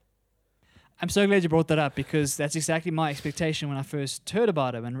 I'm so glad you brought that up, because that's exactly my expectation when I first heard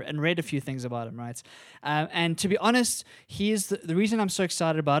about him and read a few things about him, right? And to be honest, he is the reason I'm so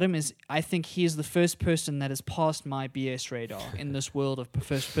excited about him is I think he is the first person that has passed my BS radar in this world of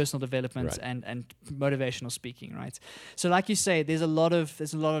personal development and motivational speaking, right? So like you say, there's a lot of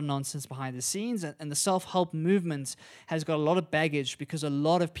nonsense behind the scenes, and the self-help movement has got a lot of baggage because a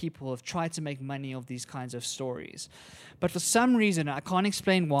lot of people have tried to make money of these kinds of stories. But for some reason, I can't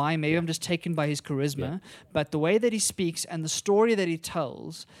explain why, maybe I'm just taken by his charisma, but the way that he speaks and the story that he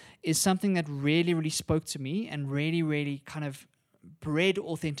tells is something that really, really spoke to me and really, really kind of bred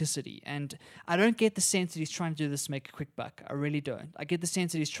authenticity. And I don't get the sense that he's trying to do this to make a quick buck. I really don't. I get the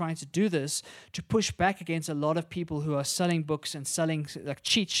sense that he's trying to do this to push back against a lot of people who are selling books and selling like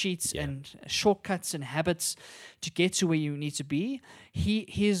cheat sheets and shortcuts and habits to get to where you need to be.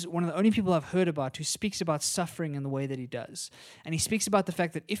 He's one of the only people I've heard about who speaks about suffering in the way that he does. And he speaks about the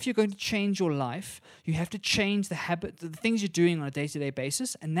fact that if you're going to change your life, you have to change the things you're doing on a day-to-day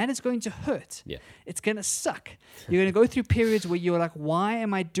basis, and that is going to hurt. Yeah. It's going to suck. You're going to go through periods where you're like, why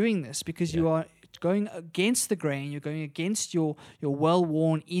am I doing this? Because you are going against the grain, you're going against your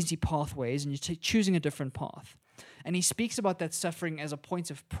well-worn, easy pathways, and you're choosing a different path. And he speaks about that suffering as a point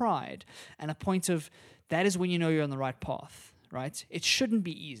of pride and a point of that is when you know you're on the right path, right? It shouldn't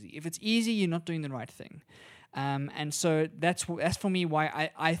be easy. If it's easy, you're not doing the right thing. And so that's for me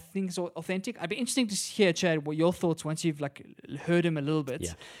why I think it's authentic. I'd be interesting to hear, Chad, what your thoughts once you've like heard him a little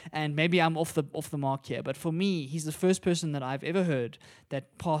bit. And maybe I'm off the mark here, but for me, he's the first person that I've ever heard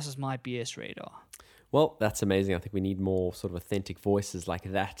that passes my BS radar. Well, that's amazing. I think we need more sort of authentic voices like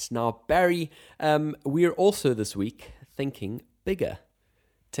that. Now, Barry, we're also this week thinking bigger.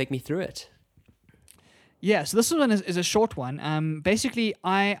 Take me through it. Yeah, so this one is a short one. Basically,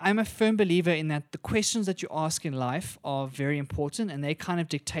 I'm a firm believer in that the questions that you ask in life are very important, and they kind of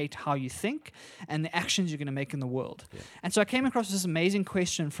dictate how you think and the actions you're going to make in the world. Yeah. And so I came across this amazing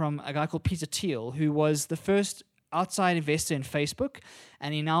question from a guy called Peter Thiel, who was the first outside investor in Facebook,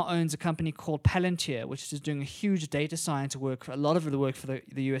 and he now owns a company called Palantir, which is doing a huge data science work, a lot of the work for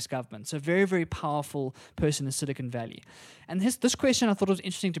the US government. So very, very powerful person in Silicon Valley. And this question I thought was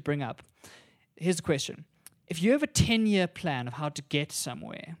interesting to bring up. Here's the question. If you have a 10-year plan of how to get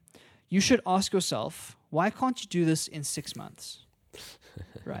somewhere, you should ask yourself, why can't you do this in 6 months?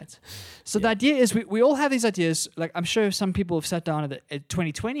 Right. So the idea is we all have these ideas. Like I'm sure some people have sat down at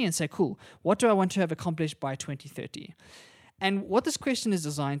 2020 and say, cool, what do I want to have accomplished by 2030? And what this question is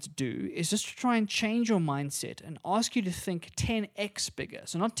designed to do is just to try and change your mindset and ask you to think 10x bigger.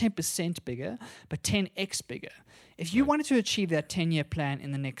 So not 10% bigger, but 10x bigger. If you wanted to achieve that 10-year plan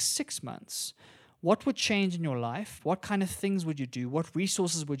in the next 6 months, what would change in your life? What kind of things would you do? What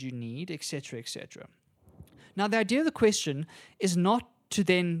resources would you need, etc., etc.? Now, the idea of the question is not to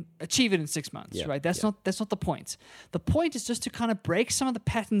then achieve it in 6 months, right? That's not the point. The point is just to kind of break some of the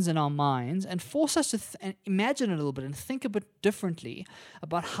patterns in our minds and force us to imagine a little bit and think a bit differently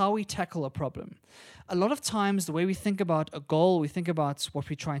about how we tackle a problem. A lot of times, the way we think about a goal, we think about what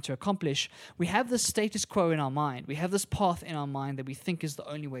we're trying to accomplish, we have this status quo in our mind. We have this path in our mind that we think is the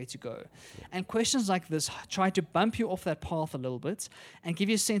only way to go. And questions like this try to bump you off that path a little bit and give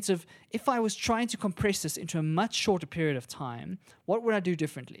you a sense of, if I was trying to compress this into a much shorter period of time, what would I do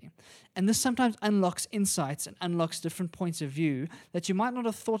differently? And this sometimes unlocks insights and unlocks different points of view that you might not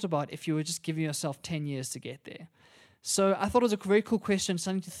have thought about if you were just giving yourself 10 years to get there. So I thought it was a very cool question,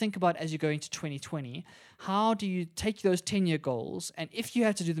 something to think about as you go into 2020. How do you take those 10-year goals, and if you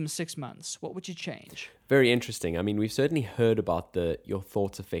had to do them in 6 months, what would you change? Very interesting. I mean, we've certainly heard about your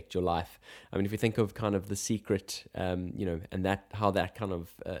thoughts affect your life. I mean, if you think of kind of The Secret, and that how that kind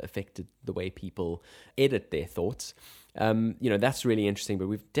of affected the way people edit their thoughts. That's really interesting, but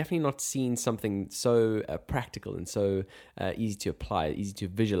we've definitely not seen something so practical and so easy to apply, easy to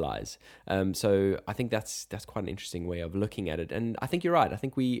visualize. So I think that's quite an interesting way of looking at it. And I think you're right. I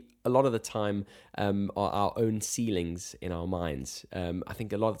think we, a lot of the time, are our own ceilings in our minds. I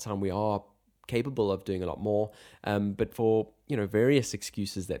think a lot of the time we are capable of doing a lot more, but for, various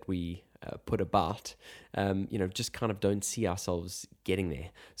excuses that we put about, just kind of don't see ourselves getting there.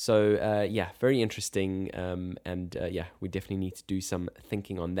 So, very interesting. We definitely need to do some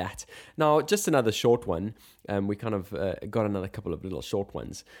thinking on that. Now, just another short one. We kind of got another couple of little short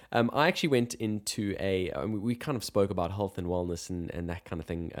ones. I actually went into we kind of spoke about health and wellness and that kind of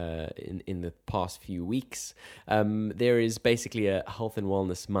thing in the past few weeks. There is basically a health and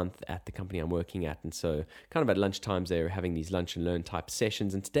wellness month at the company I'm working at. And so kind of at lunchtimes, they're having these lunch and learn type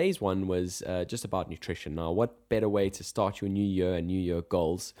sessions. And today's one was just about nutrition. Now, what better way to start your new year and new year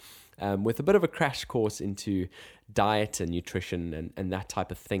goals with a bit of a crash course into diet and nutrition and that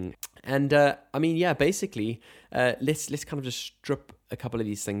type of thing. And basically, let's kind of just strip a couple of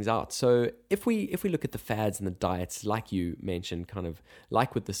these things out. So if we look at the fads and the diets, like you mentioned, kind of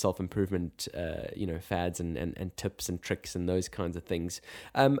like with the self-improvement, fads and tips and tricks and those kinds of things,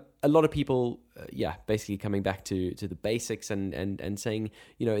 a lot of people, basically coming back to the basics and saying,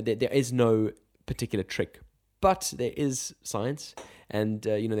 there is no particular trick, but there is science, and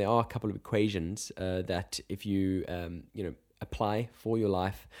there are a couple of equations that if you apply for your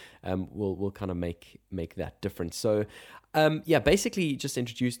life, will kind of make that difference. So basically just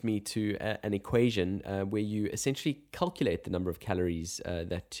introduced me to an equation where you essentially calculate the number of calories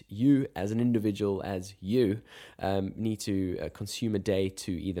that you as an individual, need to consume a day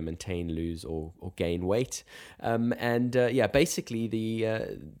to either maintain, lose, or gain weight. Basically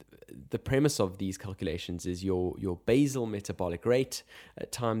the premise of these calculations is your basal metabolic rate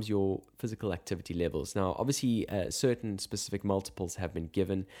times your physical activity levels. Now, obviously, certain specific multiples have been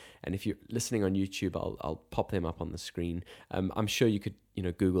given, and if you're listening on YouTube, I'll pop them up on the screen. I'm sure you could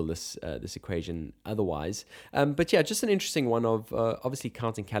Google this equation otherwise. Just an interesting one of obviously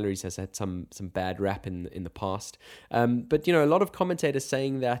counting calories has had some bad rap in the past. A lot of commentators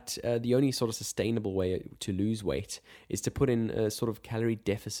saying that the only sort of sustainable way to lose weight is to put in a sort of calorie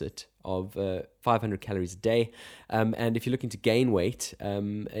deficit of 500 calories a day. And if you're looking to gain weight,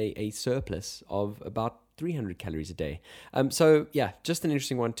 a surplus of about 300 calories a day. Just an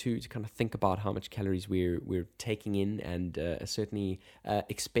interesting one to kind of think about how much calories we're taking in and certainly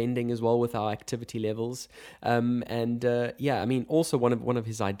expending as well with our activity levels. Also one of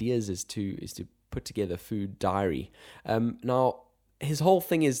his ideas is to put together a food diary. Now, his whole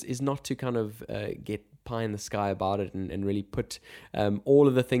thing is not to kind of get pie in the sky about it and really put all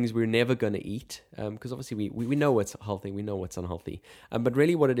of the things we're never going to eat, because obviously we know what's healthy, we know what's unhealthy, but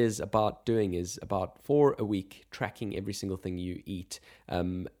really what it is about doing is about for a week tracking every single thing you eat,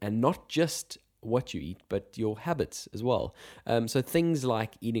 and not just what you eat but your habits as well. So things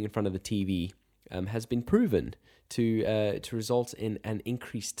like eating in front of the TV has been proven to result in an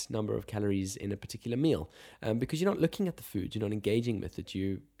increased number of calories in a particular meal, because you're not looking at the food, you're not engaging with it,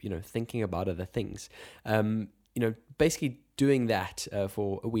 you thinking about other things. Basically doing that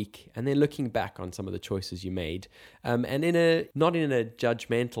for a week and then looking back on some of the choices you made, and not in a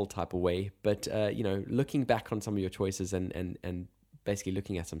judgmental type of way, but looking back on some of your choices and basically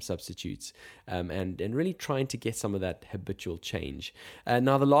looking at some substitutes and really trying to get some of that habitual change.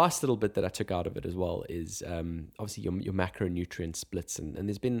 Now, the last little bit that I took out of it as well is obviously your macronutrient splits, and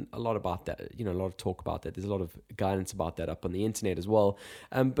there's been a lot about that, a lot of talk about that. There's a lot of guidance about that up on the internet as well.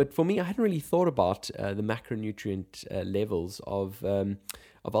 But for me, I hadn't really thought about the macronutrient levels of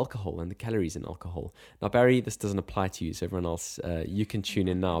alcohol and the calories in alcohol. Now, Barry, this doesn't apply to you, so everyone else, you can tune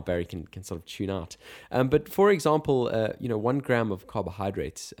in now. Barry can sort of tune out. But for example, 1 gram of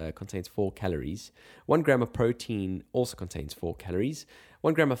carbohydrates contains 4 calories. 1 gram of protein also contains 4 calories.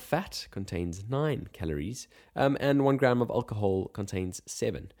 1 gram of fat contains 9 calories. And 1 gram of alcohol contains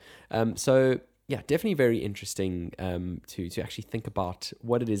 7. So yeah, definitely very interesting to actually think about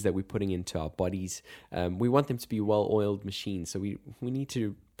what it is that we're putting into our bodies. We want them to be well-oiled machines, so we need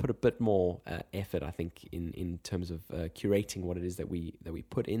to put a bit more effort, I think, in terms of curating what it is that we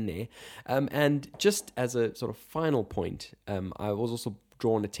put in there. And just as a sort of final point, I was also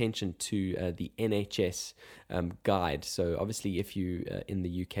drawn attention to the NHS guide. So obviously, if you in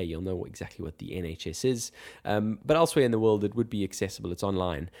the UK, you'll know exactly what the NHS is. But elsewhere in the world, it would be accessible. It's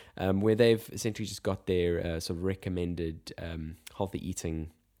online, where they've essentially just got their sort of recommended healthy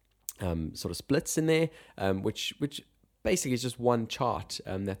eating sort of splits in there, which basically it's just one chart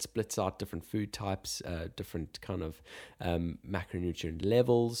that splits out different food types, different kind of macronutrient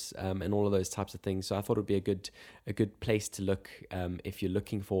levels, and all of those types of things. So I thought it would be a good place to look if you're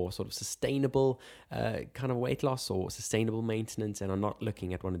looking for sort of sustainable kind of weight loss or sustainable maintenance and are not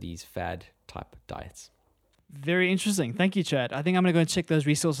looking at one of these fad type diets. Very interesting. Thank you, Chad. I think I'm going to go and check those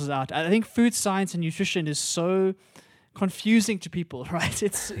resources out. I think food science and nutrition is so confusing to people,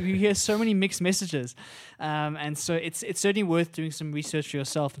 right? You hear so many mixed messages, and so it's certainly worth doing some research for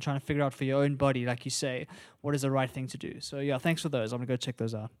yourself and trying to figure out for your own body, like you say, what is the right thing to do. So yeah, thanks for those. I'm gonna go check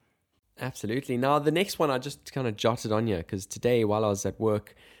those out. Absolutely. Now the next one I just kind of jotted on here because today while I was at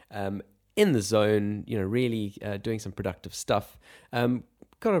work, in the zone, really doing some productive stuff,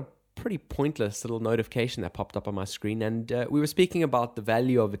 got a pretty pointless little notification that popped up on my screen, and we were speaking about the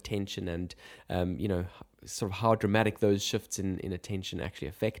value of attention and sort of how dramatic those shifts in attention actually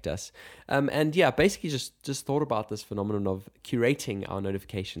affect us. And yeah, basically just thought about this phenomenon of curating our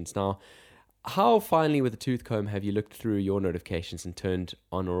notifications. Now, how finally with a tooth comb have you looked through your notifications and turned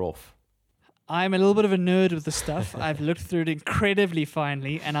on or off? I'm a little bit of a nerd with the stuff. I've looked through it incredibly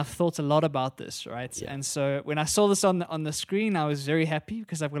finely, and I've thought a lot about this, right? Yeah. And so when I saw this on the screen, I was very happy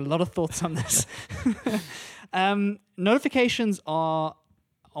because I've got a lot of thoughts on this. Notifications are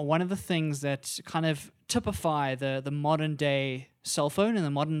one of the things that kind of typify the modern day cell phone and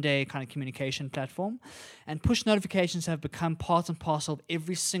the modern day kind of communication platform. And push notifications have become part and parcel of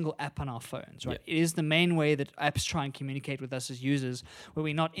every single app on our phones, right? Yeah. It is the main way that apps try and communicate with us as users where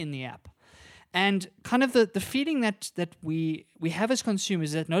we're not in the app. And kind of the feeling that we have as consumers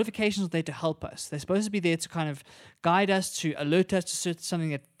is that notifications are there to help us. They're supposed to be there to kind of guide us, to alert us to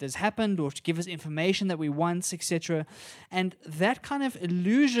something that has happened or to give us information that we want, etc. And that kind of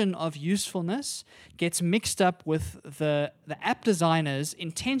illusion of usefulness gets mixed up with the app designer's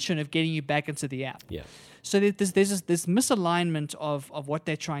intention of getting you back into the app. Yeah. So there's this misalignment of what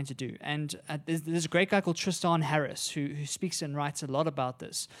they're trying to do. And there's a great guy called Tristan Harris who speaks and writes a lot about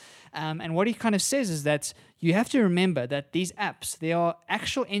this. And what he kind of says is that you have to remember that these apps, they are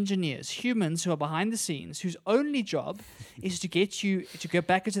actual engineers, humans who are behind the scenes, whose only job is to get you to go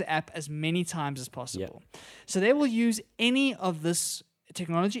back into the app as many times as possible. Yeah. So they will use any of this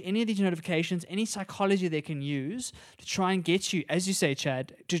technology, any of these notifications, any psychology they can use to try and get you, as you say,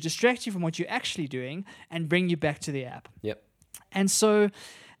 Chad, to distract you from what you're actually doing and bring you back to the app. Yep. And so,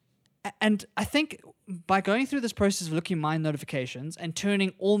 and I think by going through this process of looking at my notifications and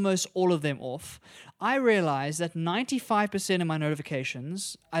turning almost all of them off, I realized that 95% of my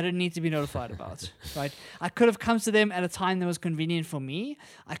notifications I didn't need to be notified about, right? I could have come to them at a time that was convenient for me.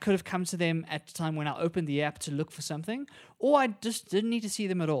 I could have come to them at a time when I opened the app to look for something, or I just didn't need to see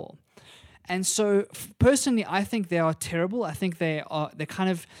them at all. And so personally, I think they are terrible. I think they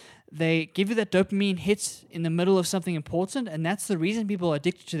give you that dopamine hit in the middle of something important, and that's the reason people are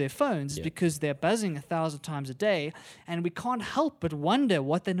addicted to their phones, because they're buzzing 1,000 times a day, and we can't help but wonder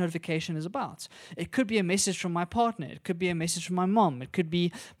what that notification is about. It could be a message from my partner. It could be a message from my mom. It could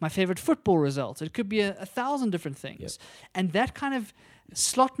be my favorite football result. It could be 1,000 different things. And that kind of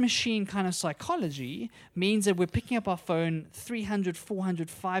slot machine kind of psychology means that we're picking up our phone 300, 400,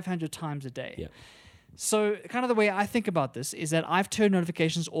 500 times a day. So kind of the way I think about this is that I've turned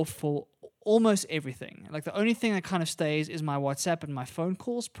notifications off for almost everything. Like the only thing that kind of stays is my WhatsApp and my phone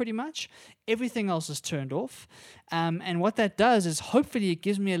calls pretty much. Everything else is turned off. And what that does is hopefully it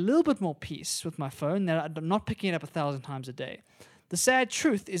gives me a little bit more peace with my phone that I'm not picking it up 1,000 times a day. The sad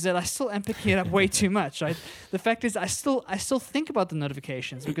truth is that I still am picking it up way too much. Right? The fact is, I still think about the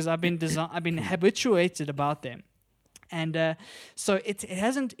notifications because I've been habituated about them. And so it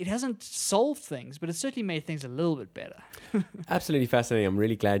hasn't solved things, but it certainly made things a little bit better. Absolutely fascinating. I'm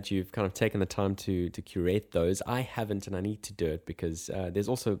really glad you've kind of taken the time to curate those. I haven't, and I need to do it because there's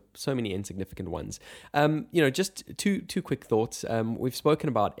also so many insignificant ones. Just two quick thoughts. We've spoken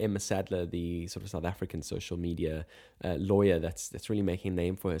about Emma Sadler, the sort of South African social media lawyer that's really making a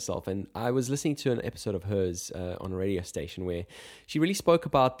name for herself. And I was listening to an episode of hers on a radio station where she really spoke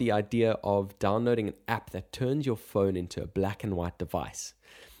about the idea of downloading an app that turns your phone into a black and white device.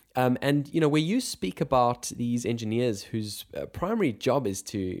 Where you speak about these engineers whose primary job is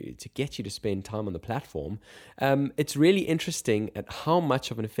to get you to spend time on the platform, it's really interesting at how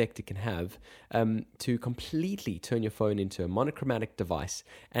much of an effect it can have to completely turn your phone into a monochromatic device,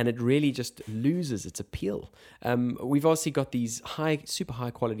 and it really just loses its appeal. We've obviously got these super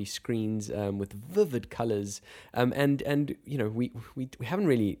high quality screens with vivid colors, we haven't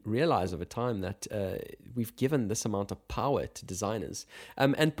really realized over time that we've given this amount of power to designers,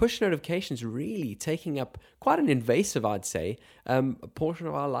 and push notifications really taking up quite an invasive, I'd say, a portion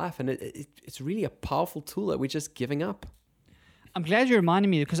of our life. And it's really a powerful tool that we're just giving up. I'm glad you reminded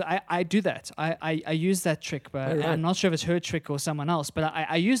me because I do that. I use that trick, but right. I'm not sure if it's her trick or someone else, but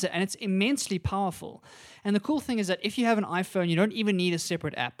I use it and it's immensely powerful. And the cool thing is that if you have an iPhone, you don't even need a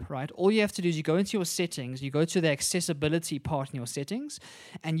separate app, right? All you have to do is you go into your settings, you go to the accessibility part in your settings,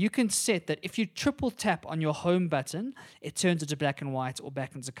 and you can set that if you triple tap on your home button, it turns into black and white or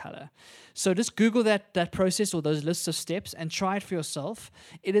back into color. So just Google that process or those lists of steps and try it for yourself.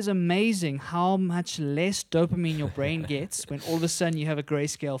 It is amazing how much less dopamine your brain gets when all of a sudden you have a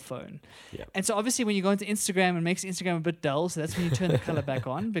grayscale phone. Yeah. And so obviously when you go into Instagram, it makes Instagram a bit dull, so that's when you turn the color back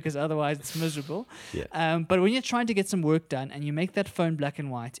on because otherwise it's miserable. Yeah. But when you're trying to get some work done and you make that phone black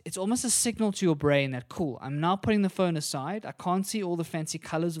and white, it's almost a signal to your brain that, cool, I'm now putting the phone aside. I can't see all the fancy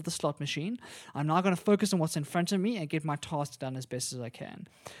colors of the slot machine. I'm now going to focus on what's in front of me and get my task done as best as I can.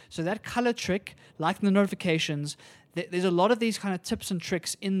 So that color trick, like the notifications, there's a lot of these kind of tips and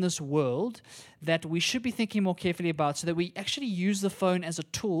tricks in this world that we should be thinking more carefully about so that we actually use the phone as a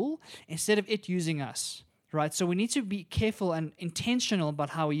tool instead of it using us. Right, so we need to be careful and intentional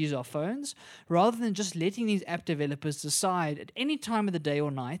about how we use our phones rather than just letting these app developers decide at any time of the day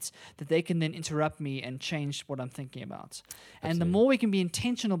or night that they can then interrupt me and change what I'm thinking about. Absolutely. And the more we can be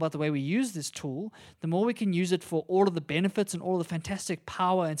intentional about the way we use this tool, the more we can use it for all of the benefits and all the fantastic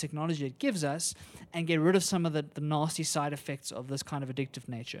power and technology it gives us and get rid of some of the nasty side effects of this kind of addictive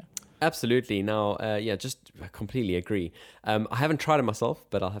nature. Absolutely. Now, just completely agree. I haven't tried it myself,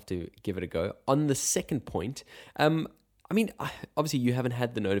 but I'll have to give it a go. On the second point, obviously you haven't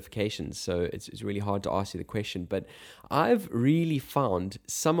had the notifications, so it's really hard to ask you the question. But I've really found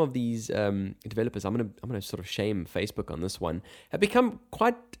some of these developers, I'm gonna sort of shame Facebook on this one, have become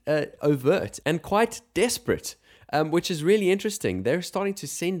quite overt and quite desperate. Which is really interesting. They're starting to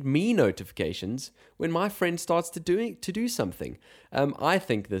send me notifications when my friend starts to do something. I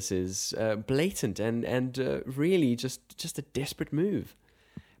think this is blatant and really just a desperate move.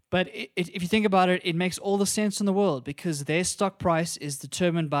 But if you think about it, it makes all the sense in the world because their stock price is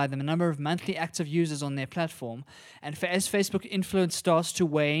determined by the number of monthly active users on their platform. And as Facebook influence starts to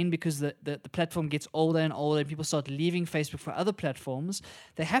wane because the platform gets older and older and people start leaving Facebook for other platforms,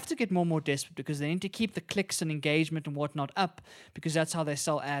 they have to get more and more desperate because they need to keep the clicks and engagement and whatnot up because that's how they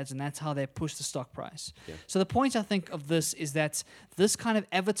sell ads and that's how they push the stock price. Yeah. So the point I think of this is that this kind of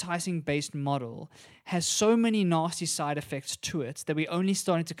advertising-based model has so many nasty side effects to it that we're only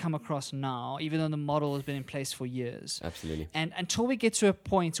starting to come across now, even though the model has been in place for years. Absolutely. And until we get to a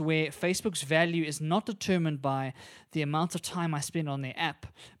point where Facebook's value is not determined by the amount of time I spend on their app,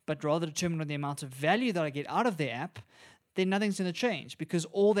 but rather determined by the amount of value that I get out of their app, then nothing's going to change because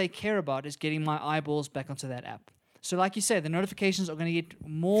all they care about is getting my eyeballs back onto that app. So like you said, the notifications are going to get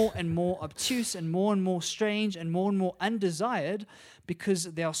more and more obtuse and more strange and more undesired because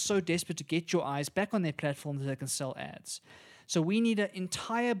they are so desperate to get your eyes back on their platform that they can sell ads. So we need an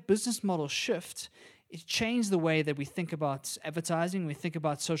entire business model shift. It changed the way that we think about advertising, we think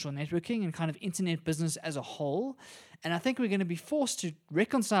about social networking and kind of internet business as a whole. And I think we're going to be forced to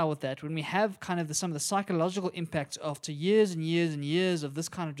reconcile with that when we have kind of some of the psychological impacts after years and years and years of this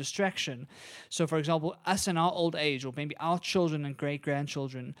kind of distraction. So, for example, us in our old age, or maybe our children and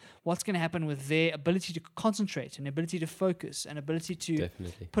great-grandchildren, what's going to happen with their ability to concentrate and ability to focus and ability to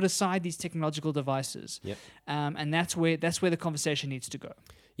Definitely. put aside these technological devices? Yep. And that's where the conversation needs to go.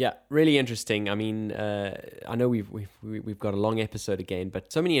 Yeah, really interesting. I mean, I know we've got a long episode again,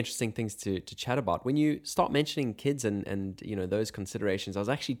 but so many interesting things to chat about. When you start mentioning kids and those considerations, I was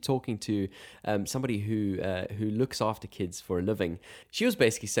actually talking to somebody who looks after kids for a living. She was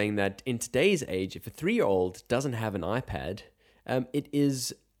basically saying that in today's age, if a 3-year-old doesn't have an iPad, it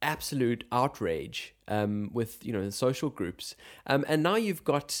is absolute outrage with the social groups, and now you've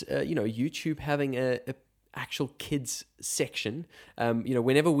got YouTube having a actual kids section.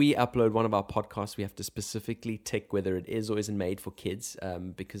 Whenever we upload one of our podcasts, we have to specifically tick whether it is or isn't made for kids,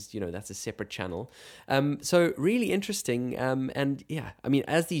 because that's a separate channel. So really interesting. And yeah, I mean,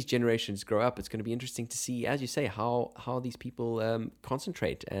 as these generations grow up, it's going to be interesting to see, as you say, how these people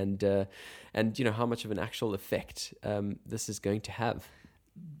concentrate and how much of an actual effect this is going to have.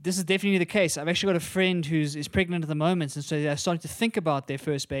 This is definitely the case. I've actually got a friend who's pregnant at the moment, and so they're starting to think about their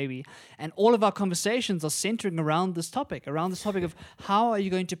first baby. And all of our conversations are centering around this topic of how are you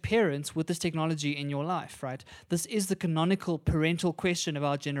going to parent with this technology in your life, right? This is the canonical parental question of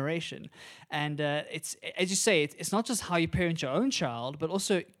our generation. And it's, as you say, it's not just how you parent your own child, but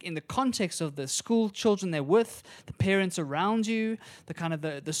also in the context of the school children they're with, the parents around you, the kind of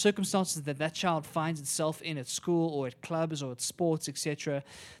the circumstances that child finds itself in at school or at clubs or at sports, etc.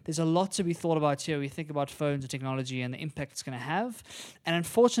 There's a lot to be thought about here. We think about phones and technology and the impact it's going to have. And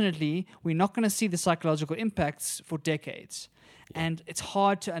unfortunately, we're not going to see the psychological impacts for decades. And it's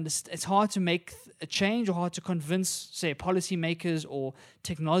hard to understand. It's hard to make a change, or hard to convince, say, policymakers or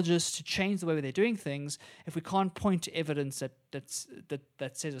technologists to change the way they're doing things if we can't point to evidence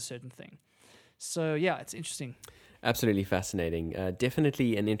that says a certain thing. So yeah, it's interesting. Absolutely fascinating.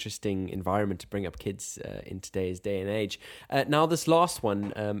 Definitely an interesting environment to bring up kids in today's day and age. Now, this last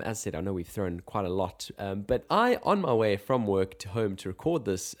one, as I said, I know we've thrown quite a lot, but on my way from work to home to record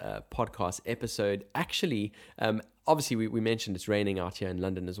this podcast episode, actually, obviously we mentioned it's raining out here in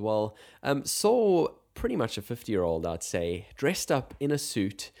London as well, saw pretty much a 50-year-old, I'd say, dressed up in a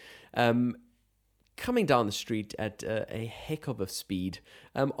suit, coming down the street at a heck of a speed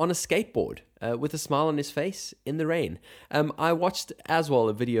on a skateboard with a smile on his face in the rain. I watched as well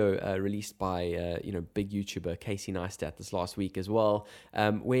a video released by big YouTuber Casey Neistat this last week as well,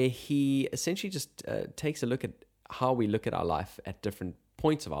 where he essentially just takes a look at how we look at our life at different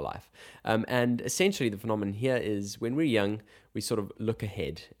points of our life. And essentially the phenomenon here is when we're young, we sort of look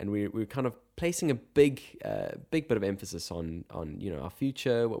ahead, and we're kind of placing a big bit of emphasis on our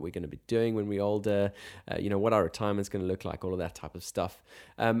future, what we're going to be doing when we're older, what our retirement's going to look like, all of that type of stuff.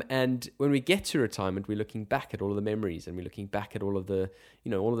 And when we get to retirement, we're looking back at all of the memories, and we're looking back at all of the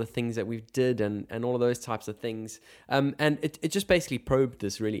things that we've did and all of those types of things. And it just basically probed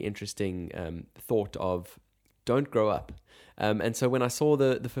this really interesting thought of don't grow up. And so when I saw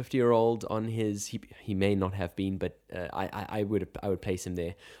the 50-year-old on his, he may not have been, but I would place him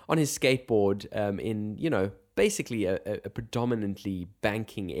there on his skateboard in basically a predominantly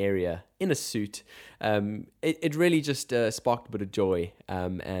banking area in a suit. It really just sparked a bit of joy.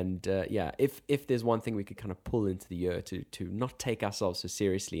 If there's one thing we could kind of pull into the year to not take ourselves so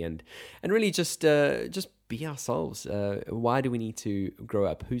seriously and really just be ourselves. Why do we need to grow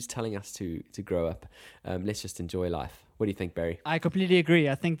up? Who's telling us to grow up? Let's just enjoy life. What do you think, Barry? I completely agree.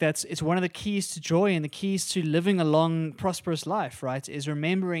 I think it's one of the keys to joy and the keys to living a long, prosperous life, right? Is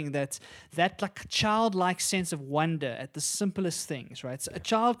remembering that like childlike sense of wonder at the simplest things, right? So a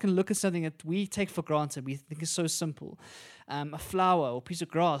child can look at something that we take for granted, we think is so simple, a flower or a piece of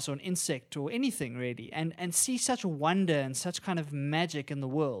grass or an insect or anything really, and see such wonder and such kind of magic in the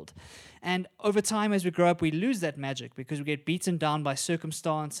world. And over time, as we grow up, we lose that magic because we get beaten down by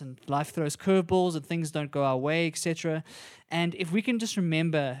circumstance and life throws curveballs and things don't go our way, etc. And if we can just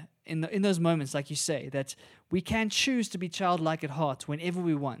remember in those moments, like you say, that we can choose to be childlike at heart whenever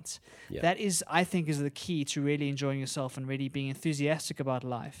we want. Yeah. That is, I think, is the key to really enjoying yourself and really being enthusiastic about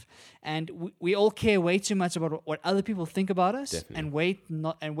life. And we all care way too much about what other people think about us. Definitely.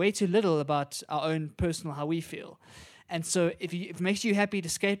 and way too little about our own personal how we feel. And so if it makes you happy to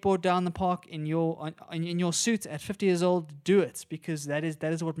skateboard down the park in your suit at 50 years old, do it, because that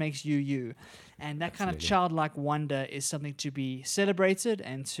is what makes you you. And that kind of childlike wonder is something to be celebrated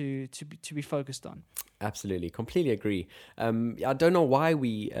and to be focused on. Absolutely, completely agree. I don't know why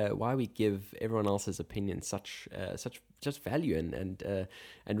we give everyone else's opinion such just value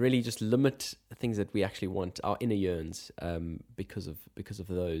and really just limit things that we actually want, our inner yearns, because of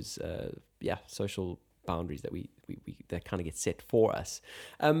those social boundaries that we that kind of get set for us.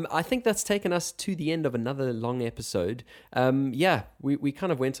 I think that's taken us to the end of another long episode. We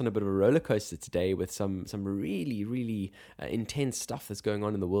kind of went on a bit of a roller coaster today with some really, really intense stuff that's going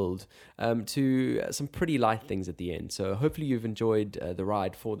on in the world, to some pretty light things at the end. So hopefully you've enjoyed the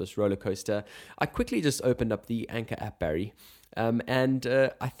ride for this roller coaster. I quickly just opened up the Anchor app, Barry. And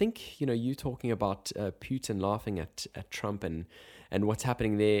I think, you talking about Putin laughing at Trump and what's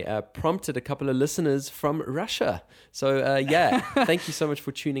happening there prompted a couple of listeners from Russia. So thank you so much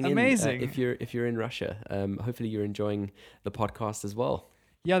for tuning in. Amazing. If you're in Russia, hopefully you're enjoying the podcast as well.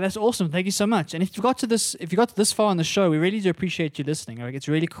 Yeah, that's awesome. Thank you so much. And if you got to this far on the show, we really do appreciate you listening. Like, it's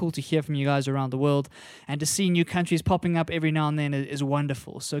really cool to hear from you guys around the world, and to see new countries popping up every now and then is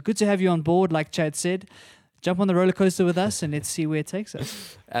wonderful. So good to have you on board. Like Chad said, jump on the roller coaster with us and let's see where it takes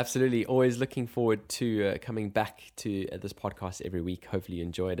us. Absolutely. Always looking forward to coming back to this podcast every week. Hopefully you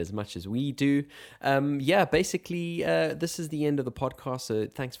enjoy it as much as we do. Basically, this is the end of the podcast. So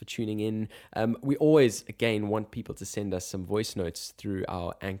thanks for tuning in. We always, again, want people to send us some voice notes through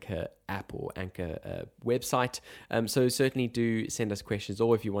our Anchor app or Anchor website. So certainly do send us questions,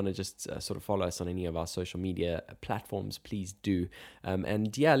 or if you want to just sort of follow us on any of our social media platforms, please do.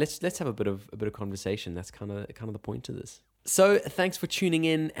 Let's have a bit of conversation. That's kind of the point of this. So thanks for tuning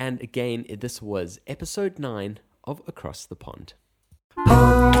in, and again, this was episode 9 of Across the Pond.